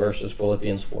verse is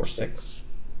Philippians 4:6,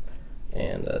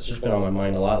 and it's just been on my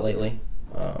mind a lot lately.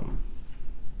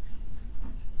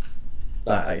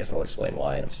 I guess I'll explain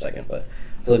why in a second, but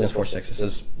Philippians 4:6, it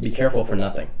says, "Be careful for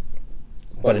nothing,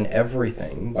 but in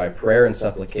everything, by prayer and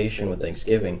supplication with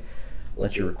thanksgiving,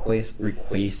 let your requests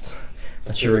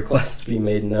be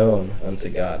made known unto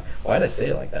God." Why did I say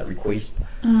it like that? Request?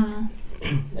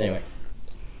 Anyway,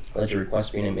 let your requests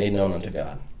be made known unto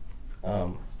God.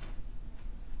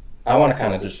 I want to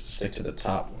kind of just stick to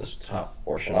this top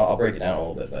portion. I'll break it down a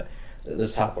little bit, but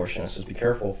this top portion, it says, "Be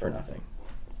careful for nothing."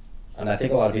 And I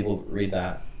think a lot of people read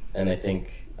that and they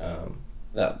think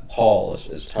that Paul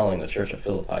is telling the church of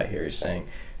Philippi here. He's saying,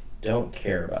 don't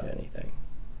care about anything.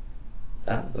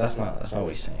 That's not what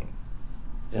he's saying.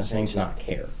 He's not saying to not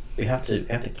care. We have to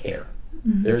care.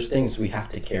 Mm-hmm. There's things we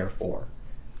have to care for.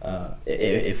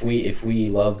 If we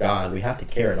love God, we have to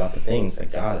care about the things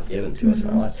that God has given to us in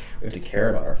our lives. We have to care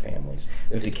about our families.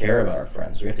 We have to care about our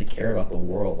friends. We have to care about the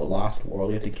world, the lost world.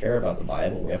 We have to care about the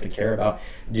Bible. We have to care about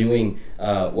doing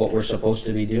what we're supposed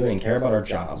to be doing. Care about our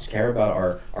jobs. Care about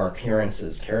our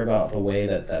appearances. Care about the way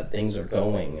that things are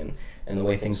going and the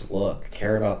way things look.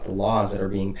 Care about the laws that are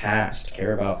being passed.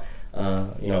 Care about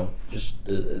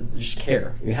just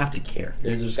care. You have to care.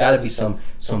 There's got to be some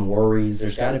worries.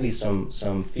 There's got to be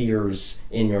some fears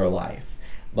in your life.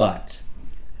 But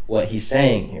what he's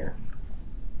saying here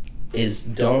is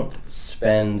don't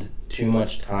spend too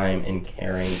much time in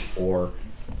caring for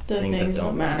The things that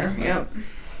don't matter. Yep.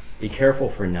 Be careful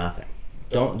for nothing.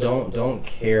 Don't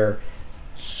care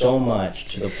so much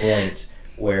to the point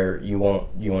where you won't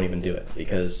even do it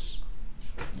because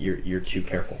you're too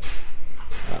careful.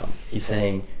 He's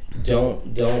saying,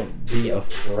 don't be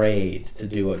afraid to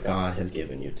do what God has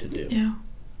given you to do. Yeah.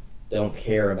 Don't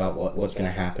care about what's going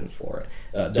to happen for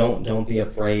it. Don't be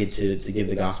afraid to give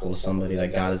the gospel to somebody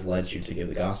that God has led you to give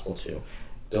the gospel to.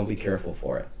 Don't be careful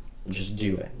for it. Just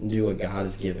do it. Do what God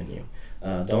has given you.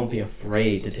 Don't be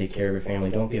afraid to take care of your family.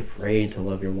 Don't be afraid to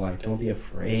love your wife. Don't be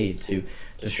afraid to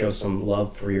show some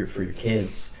love for your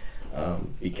kids.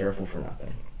 Be careful for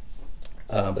nothing.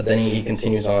 But then he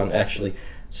continues on, actually,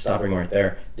 stopping right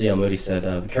there. D.L. Moody said,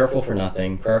 "Be careful for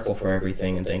nothing, prayerful for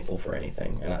everything, and thankful for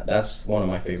anything." And that's one of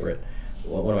my favorite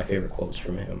quotes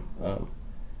from him.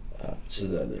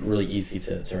 really easy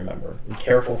to remember.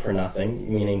 Careful for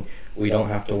nothing, meaning we don't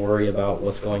have to worry about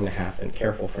what's going to happen.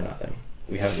 Careful for nothing.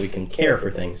 We can care for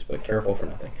things, but careful for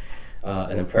nothing.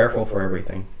 And then prayerful for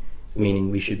everything,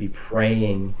 meaning we should be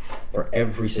praying for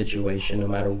every situation, no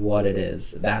matter what it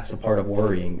is. That's a part of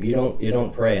worrying. You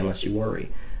don't pray unless you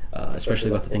worry, especially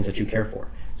about the things that you care for.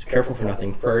 So careful for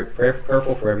nothing,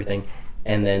 prayerful for everything,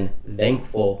 and then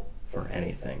thankful for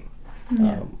anything,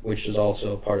 which is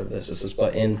also part of this. This is,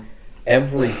 but in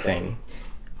everything,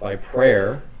 by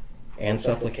prayer and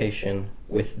supplication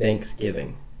with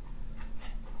thanksgiving,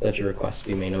 let your requests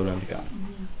be made known unto God.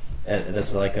 And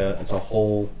that's like it's a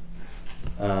whole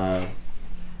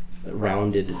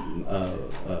rounded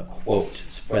quote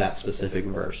for that specific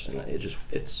verse, and it just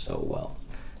fits so well.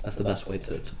 That's the best way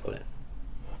to put it.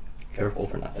 Careful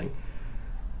for nothing,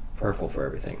 prayerful for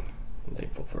everything, and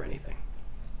thankful for anything.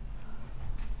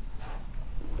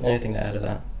 Anything to add to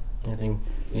that?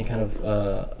 Any kind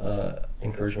of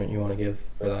encouragement you want to give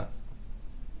for that?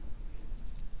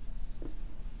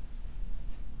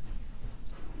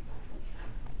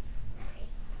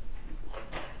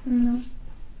 No.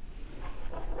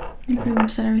 You pretty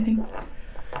much said everything.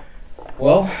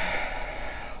 Well,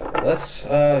 let's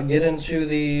get into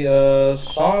the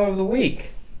song of the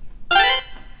week.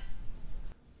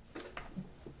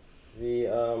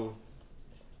 The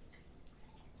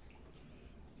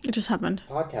It just happened.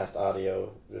 podcast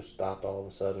audio just stopped all of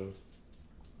a sudden.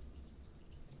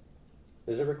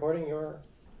 Is it recording your?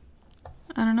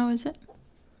 I don't know, is it?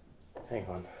 Hang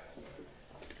on.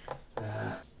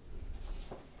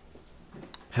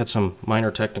 Had some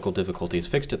minor technical difficulties.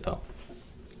 Fixed it though.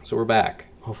 So we're back.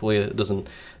 Hopefully it doesn't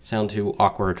sound too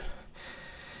awkward.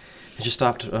 I just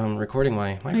stopped recording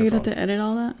my microphone. Are you going to have to edit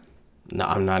all that? No,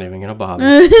 I'm not even gonna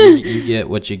bother. you get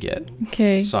what you get.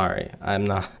 Okay. Sorry, I'm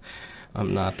not.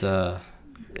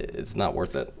 It's not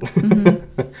worth it.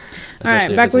 Mm-hmm. All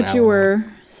right, back what you were.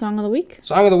 Song of the week?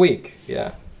 Song of the week,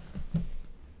 yeah.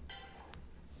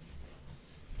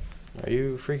 Are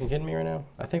you freaking kidding me right now?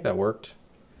 I think that worked.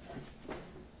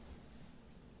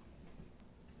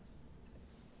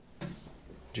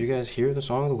 Did you guys hear the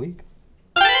song of the week?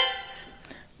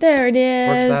 There it is.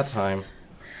 Worked that time.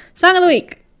 Song of the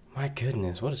week. My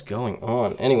goodness, what is going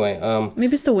on? Anyway,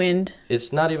 Maybe it's the wind.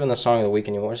 it's not even the song of the week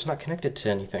anymore. It's not connected to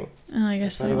anything. Oh, I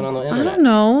guess Not so. even on the I internet. don't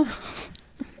know.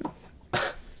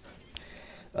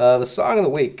 The song of the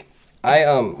week,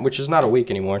 which is not a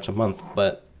week anymore, it's a month,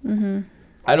 but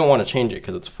I don't want to change it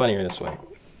because it's funnier this way.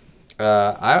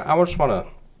 I just want to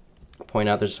point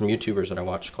out there's some YouTubers that I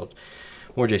watch called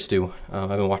More J Stew. I've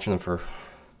been watching them for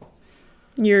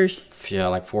Years.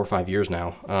 like 4 or 5 years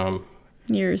now,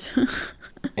 Years.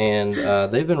 and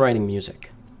they've been writing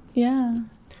music. Yeah.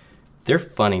 They're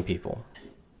funny people.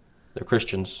 They're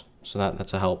Christians, so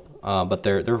that's a help. But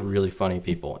they're really funny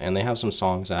people, and they have some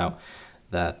songs out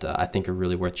that I think are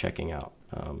really worth checking out.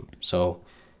 So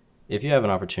if you have an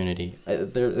opportunity,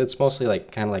 it's mostly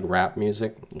like kind of like rap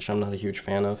music, which I'm not a huge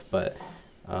fan of, but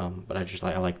I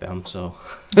like them. So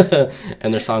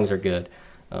and their songs are good.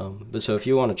 But so if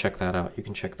you want to check that out, you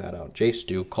can check that out. J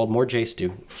Stew, called More J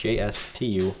Stew,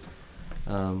 JSTU.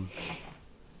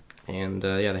 And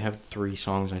they have 3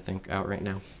 songs I think out right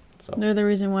now. So They're the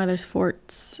reason why there's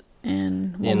forts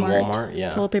in Walmart. in Walmart,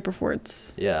 yeah. Toilet paper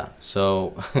forts. Yeah,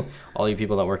 so all you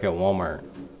people that work at Walmart,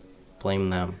 blame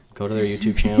them. Go to their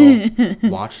YouTube channel,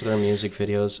 watch their music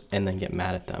videos, and then get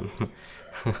mad at them.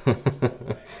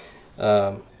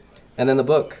 And then the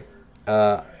book.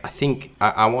 I think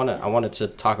I wanted to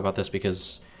talk about this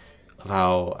because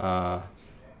of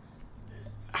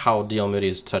how D.L. Moody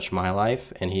has touched my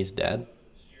life, and he's dead.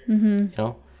 Mm-hmm.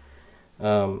 You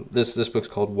know, this book's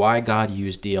called Why God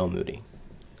Used D.L. Moody.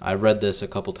 I read this a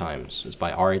couple times. It's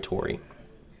by R.A. Torrey,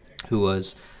 who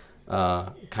was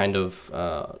kind of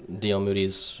D.L.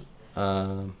 Moody's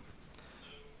Friend?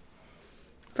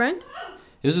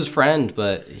 He was his friend,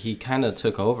 but he kind of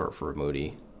took over for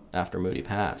Moody after Moody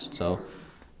passed. So,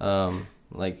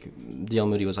 D.L.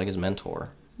 Moody was like his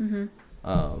mentor. Mm-hmm.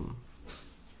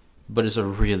 But it's a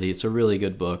really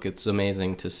good book. It's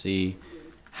amazing to see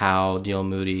how D.L.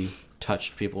 Moody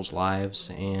touched people's lives,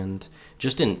 and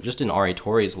just in R.A.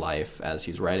 Torrey's life as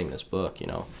he's writing this book,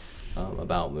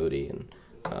 about Moody, and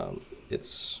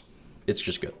it's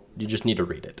just good. You just need to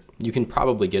read it. You can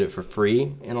probably get it for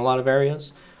free in a lot of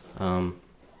areas.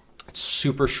 It's a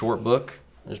super short book.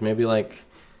 There's maybe like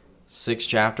 6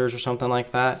 chapters or something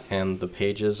like that, and the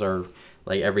pages are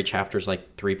like every chapter is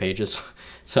like 3 pages.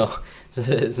 So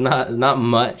it's not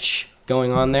much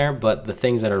going on there, but the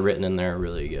things that are written in there are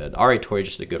really good. R.A. Torrey is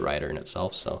just a good writer in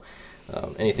itself, so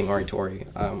anything R.A. Torrey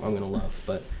I'm going to love.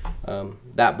 But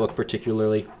that book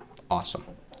particularly, awesome.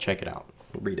 Check it out.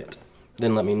 Read it.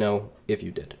 Then let me know if you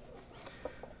did.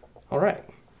 All right.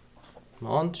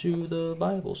 On to the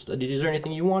Bible study. Is there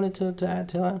anything you wanted to add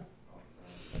to that?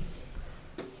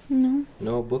 No.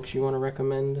 No books you want to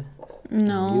recommend?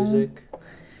 No. Music?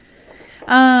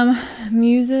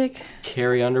 Music.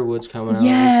 Carrie Underwood's coming out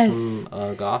Yes. with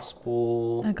some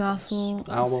gospel A gospel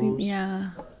albums.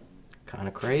 Yeah. Kind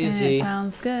of And crazy. it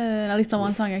sounds good. At least the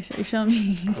one song you showed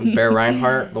me. Bear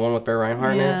Reinhardt, the one with Bear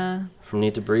Reinhardt in it, Yeah. from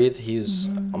Need to Breathe, he's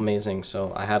amazing.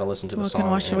 So I had to listen to the Who song,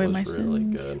 can wash and away it my was really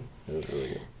sins? good. It was really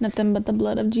good. Nothing but the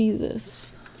blood of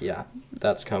Jesus. Yeah,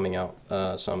 that's coming out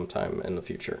sometime in the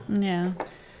future. Yeah.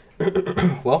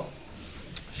 Well,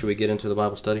 should we get into the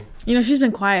Bible study? You know, she's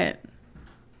been quiet.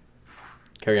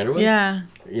 Carrie Underwood? Yeah.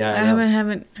 Yeah, I know.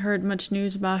 haven't heard much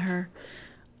news about her.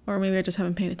 Or maybe I just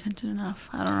haven't paid attention enough.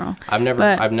 I don't know.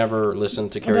 I've never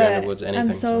listened to Carrie But Underwood's anything.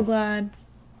 I'm so glad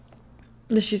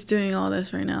that she's doing all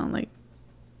this right now. Like,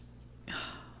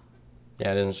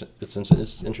 Yeah, it is. It's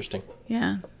interesting.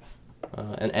 yeah.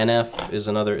 And NF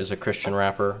is a Christian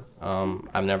rapper.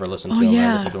 I've never listened to Oh, him. I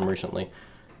yeah. listened to him recently,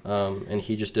 and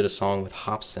he just did a song with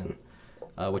Hobson,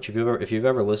 which if you've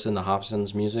ever listened to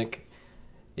Hobson's music,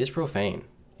 is profane.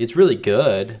 It's really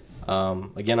good.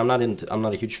 Again, I'm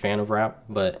not a huge fan of rap,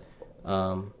 but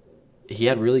he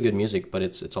had really good music. But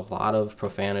it's a lot of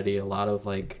profanity, a lot of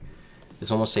like,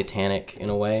 it's almost satanic in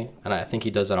a way, and I think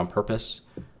he does that on purpose,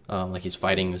 like he's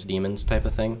fighting his demons type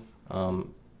of thing.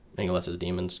 And he lets his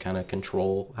demons kind of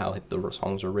control how the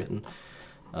songs are written.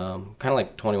 Kind of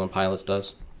like 21 Pilots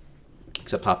does,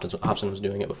 except Hobson was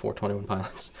doing it before 21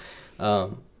 Pilots.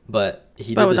 But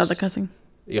he But did without this, the cussing.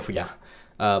 Yeah.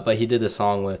 But he did this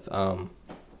song with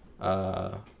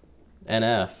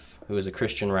NF, who is a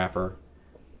Christian rapper,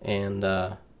 and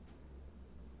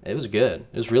it was good.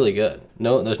 It was really good.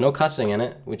 No, there's no cussing in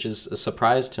it, which is a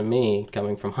surprise to me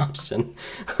coming from Hobson.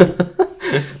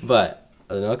 But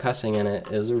no cussing in it.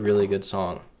 It was a really good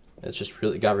song. It's just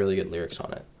really got really good lyrics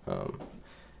on it.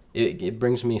 It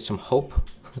brings me some hope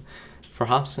for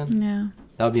Hobson. Yeah.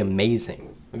 That would be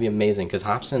amazing. It'd be amazing because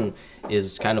Hobson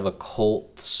is kind of a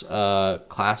cult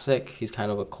classic. He's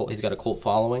kind of a cult. He's got a cult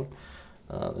following.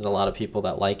 There's a lot of people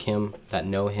that like him, that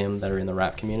know him, that are in the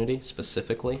rap community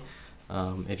specifically.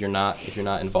 If you're not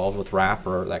involved with rap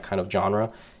or that kind of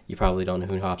genre, you probably don't know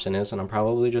who Hobson is, and I'm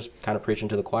probably just kind of preaching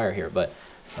to the choir here, but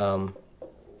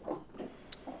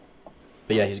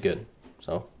yeah, he's good.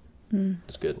 So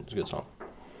it's good. It's a good song.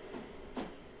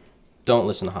 Don't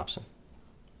listen to Hobson,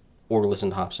 or listen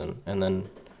to Hobson and then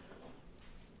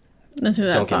Listen to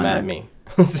that don't song. get mad at me.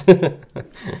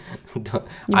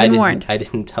 Warned. I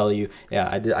didn't tell you. Yeah,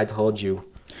 I did. I told you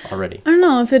already. I don't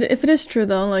know if it is true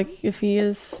though. Like if he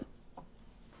is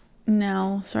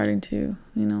now starting to,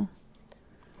 you know.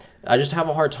 I just have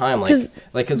a hard time, like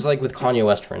it's like with Kanye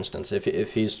West, for instance.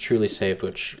 If he's truly saved,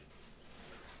 which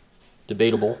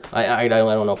debatable. I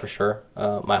don't know for sure.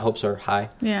 My hopes are high.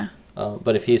 Yeah.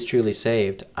 But if he's truly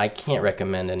saved, I can't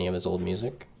recommend any of his old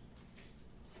music.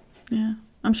 Yeah.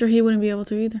 I'm sure he wouldn't be able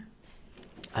to either.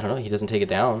 I don't know. He doesn't take it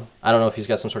down. I don't know if he's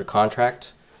got some sort of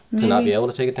contract to not be able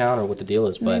to take it down or what the deal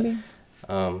is, but Maybe.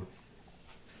 I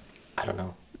don't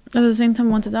know. At the same time,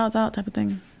 once it's out type of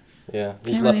thing. Yeah,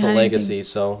 he's Can't left really a hide legacy, anything.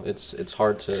 so it's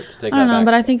hard to take I don't that know, back.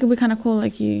 but I think it'd be kind of cool,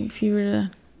 like if you were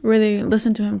to really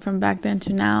listen to him from back then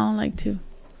to now, like I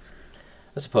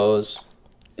suppose.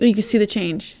 you could see the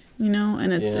change, you know,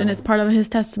 and Yeah. it's part of his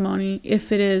testimony.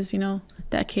 If it is, you know,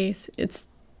 that case, it's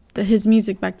his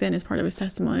music back then is part of his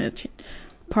testimony. It's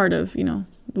part of, you know,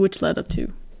 which led up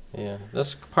to. Yeah,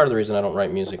 that's part of the reason I don't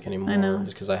write music anymore. I know. Is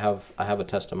because I have a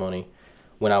testimony.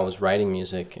 When I was writing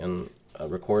music and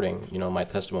recording, you know, my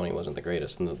testimony wasn't the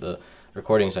greatest, and the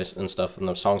recordings and stuff and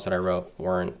the songs that I wrote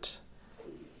weren't.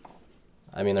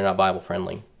 I mean, they're not Bible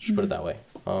friendly. Just put it that way.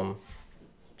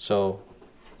 So,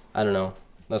 I don't know.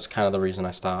 That's kind of the reason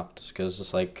I stopped, because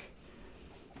it's like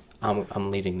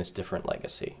I'm leading this different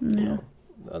legacy, you Yeah. know,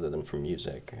 other than from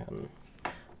music, and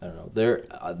I don't know.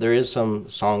 There is some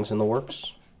songs in the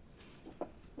works.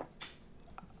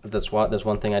 That's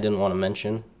one thing I didn't want to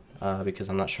mention, because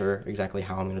I'm not sure exactly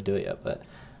how I'm going to do it yet, but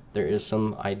there is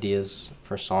some ideas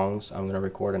for songs. I'm going to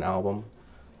record an album.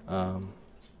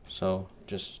 So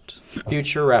just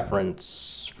future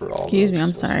reference for all. Excuse me, those.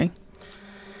 I'm sorry.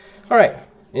 All right,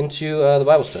 into the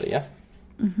Bible study, yeah?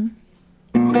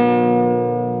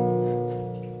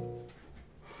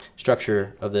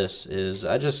 Structure of this is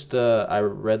I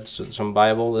read some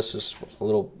Bible. This is a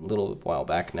little while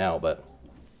back now, but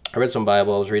I read some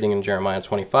Bible. I was reading in Jeremiah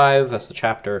 25. That's the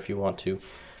chapter if you want to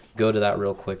go to that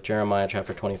real quick. Jeremiah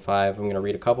chapter 25. I'm going to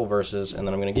read a couple verses, and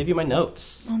then I'm going to give you my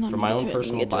notes for my own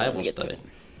personal Bible study.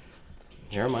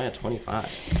 Jeremiah 25.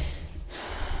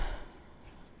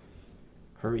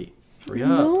 Hurry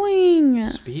I'm up. going.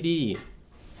 Speedy.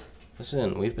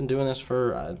 Listen, we've been doing this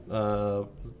for, I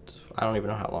don't even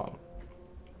know how long.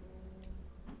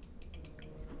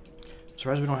 I'm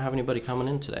surprised we don't have anybody coming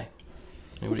in today.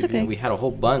 It's okay. We had a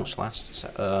whole bunch last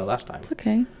time. It's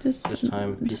okay. Just This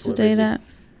time people just a are day busy. that.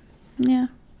 Yeah.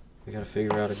 We gotta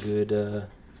figure out a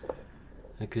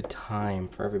good time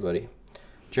for everybody.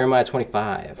 Jeremiah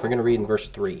 25. We're gonna read in verse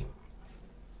 3,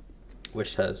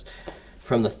 which says,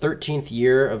 "From the 13th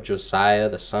year of Josiah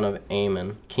the son of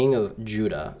Amon, king of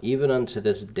Judah, even unto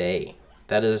this day,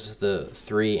 that is the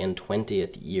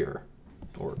 23rd year,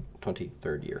 or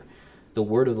 23rd year, the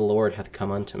word of the Lord hath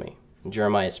come unto me." And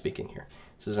Jeremiah is speaking here.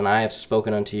 It says, "And I have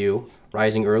spoken unto you,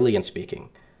 rising early and speaking,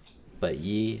 but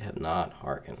ye have not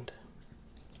hearkened."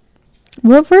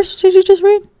 What verse did you just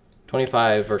read?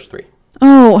 25, verse 3.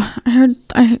 Oh,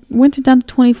 I went down to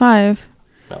 25.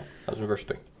 No, that was in verse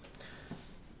 3.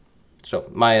 So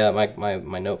my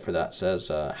note for that says,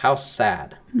 how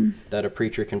sad that a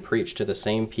preacher can preach to the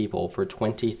same people for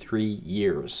 23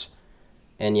 years,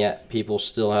 and yet people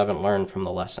still haven't learned from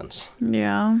the lessons.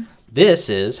 Yeah. This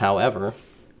is, however,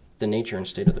 the nature and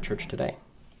state of the church today.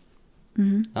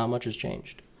 Mm-hmm. Not much has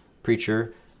changed.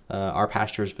 Preacher, our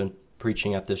pastor has been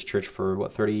preaching at this church for,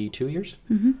 32 years?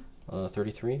 Mm-hmm.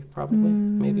 33, probably,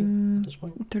 maybe, at this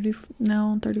point.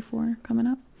 34 coming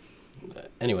up.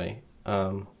 Anyway,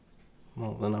 well,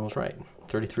 then I was right.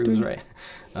 33 was right.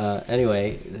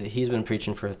 Anyway, he's been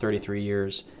preaching for 33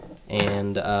 years,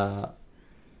 and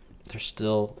there's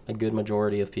still a good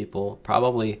majority of people,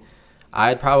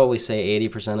 I'd probably say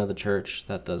 80% of the church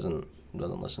that doesn't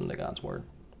listen to God's word.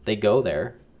 They go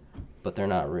there, but they're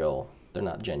not real. They're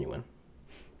not genuine.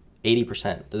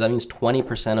 80%. That means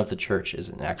 20% of the church is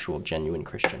actual genuine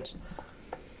Christians.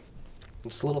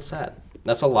 It's a little sad.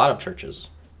 That's a lot of churches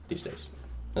these days.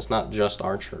 That's not just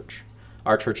our church.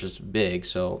 Our church is big,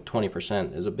 so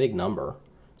 20% is a big number.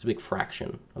 It's a big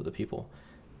fraction of the people.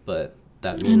 But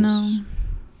that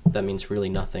means really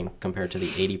nothing compared to the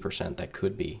 80% that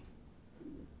could be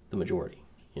the majority,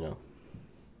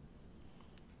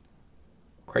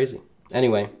 Crazy.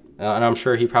 Anyway, and I'm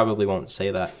sure he probably won't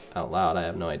say that out loud. I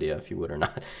have no idea if he would or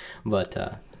not. But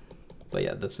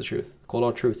yeah, that's the truth. Cold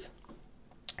hard truth.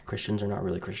 Christians are not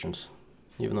really Christians,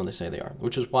 even though they say they are,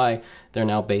 which is why they're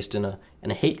now based in a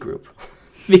hate group,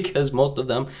 because most of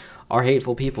them are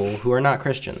hateful people who are not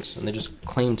Christians, and they just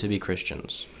claim to be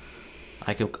Christians.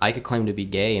 I could claim to be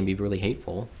gay and be really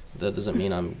hateful. That doesn't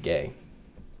mean I'm gay.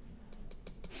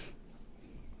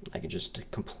 I could just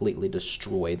completely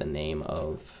destroy the name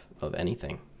of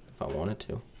anything if I wanted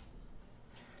to.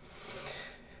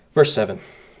 Verse 7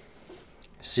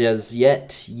 says,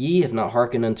 "Yet ye have not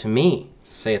hearkened unto me,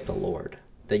 saith the Lord,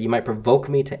 that ye might provoke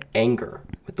me to anger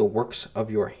with the works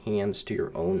of your hands to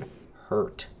your own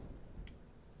hurt."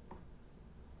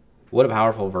 What a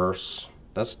powerful verse.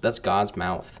 That's God's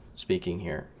mouth speaking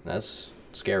here. That's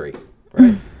scary,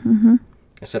 right? Mm-hmm.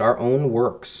 I said, our own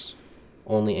works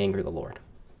only anger the Lord.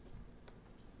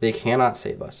 They cannot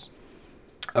save us.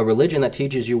 A religion that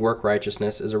teaches you work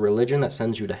righteousness is a religion that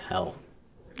sends you to hell.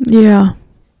 Yeah.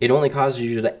 It only causes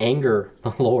you to anger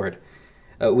the Lord.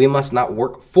 We must not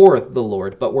work for the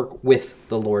Lord, but work with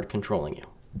the Lord controlling you.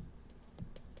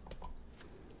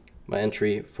 My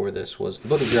entry for this was the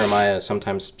book of Jeremiah is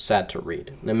sometimes sad to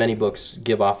read. And many books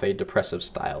give off a depressive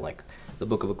style, like the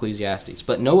book of Ecclesiastes.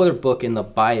 But no other book in the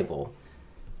Bible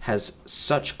has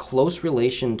such close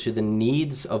relation to the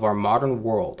needs of our modern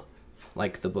world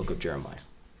like the book of Jeremiah.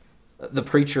 The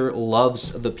preacher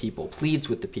loves the people, pleads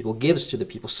with the people, gives to the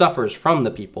people, suffers from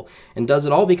the people, and does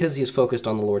it all because he is focused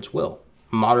on the Lord's will.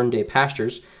 Modern-day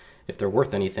pastors, if they're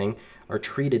worth anything, are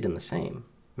treated in the same.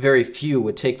 Very few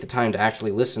would take the time to actually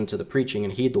listen to the preaching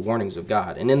and heed the warnings of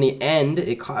God. And in the end,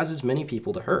 it causes many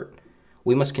people to hurt.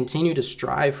 We must continue to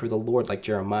strive for the Lord like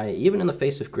Jeremiah, even in the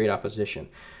face of great opposition,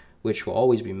 which will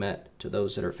always be met to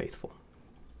those that are faithful.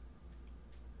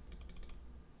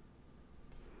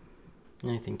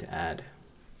 Anything to add?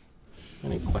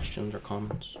 Any questions or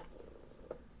comments?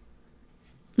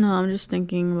 No, I'm just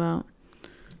thinking about,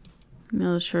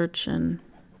 the church and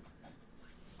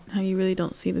how you really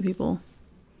don't see the people.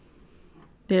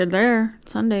 They're there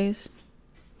Sundays,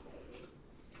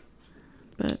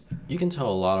 but You can tell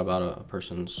a lot about a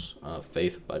person's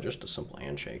faith by just a simple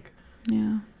handshake.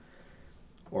 yeah.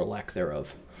 Or lack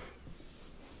thereof.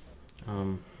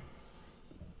 You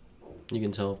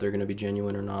can tell if they're going to be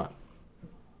genuine or not.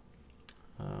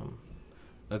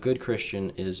 A good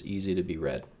Christian is easy to be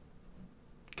read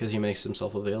because he makes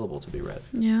himself available to be read.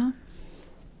 Yeah.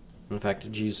 In fact,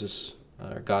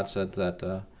 God said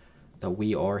that that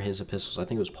we are his epistles. I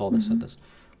think it was Paul that said this.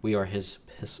 We are his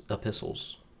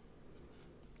epistles.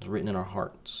 It's written in our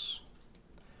hearts.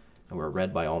 And we're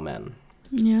read by all men.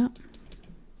 Yeah.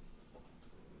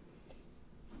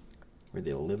 We're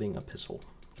the living epistle.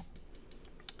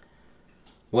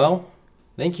 Well,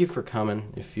 thank you for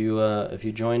coming. If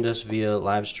you joined us via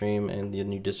live stream and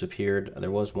then you disappeared,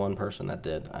 there was one person that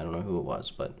did. I don't know who it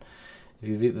was, but if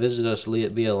you visit us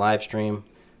via live stream,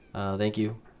 thank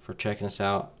you for checking us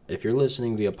out. If you're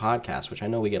listening via podcast, which I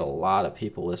know we get a lot of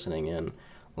people listening in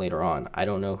later on, I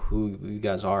don't know who you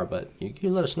guys are, but you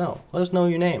let us know. Let us know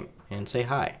your name and say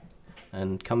hi,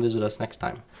 and come visit us next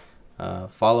time.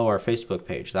 Follow our Facebook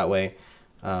page. That way,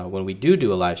 when we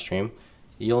do a live stream,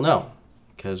 you'll know,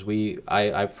 because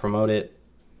I promote it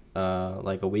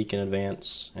like a week in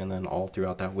advance, and then all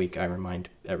throughout that week I remind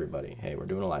everybody, hey, we're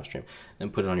doing a live stream. Then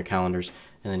put it on your calendars,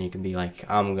 and then you can be like,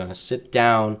 I'm gonna sit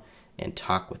down and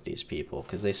talk with these people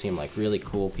because they seem like really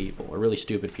cool people or really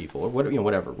stupid people or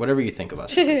whatever you think of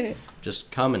us.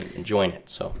 Just come and join it.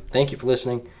 So thank you for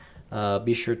listening.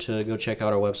 Be sure to go check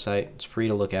out our website. It's free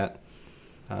to look at.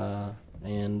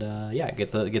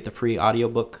 Get the free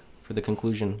audiobook for The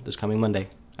Conclusion this coming Monday.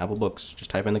 Apple Books.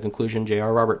 Just type in The Conclusion,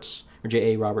 J.R. Roberts or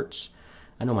J.A. Roberts.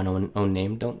 I know my own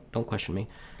name. Don't question me.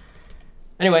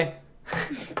 Anyway,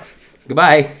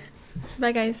 goodbye.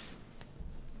 Bye, guys.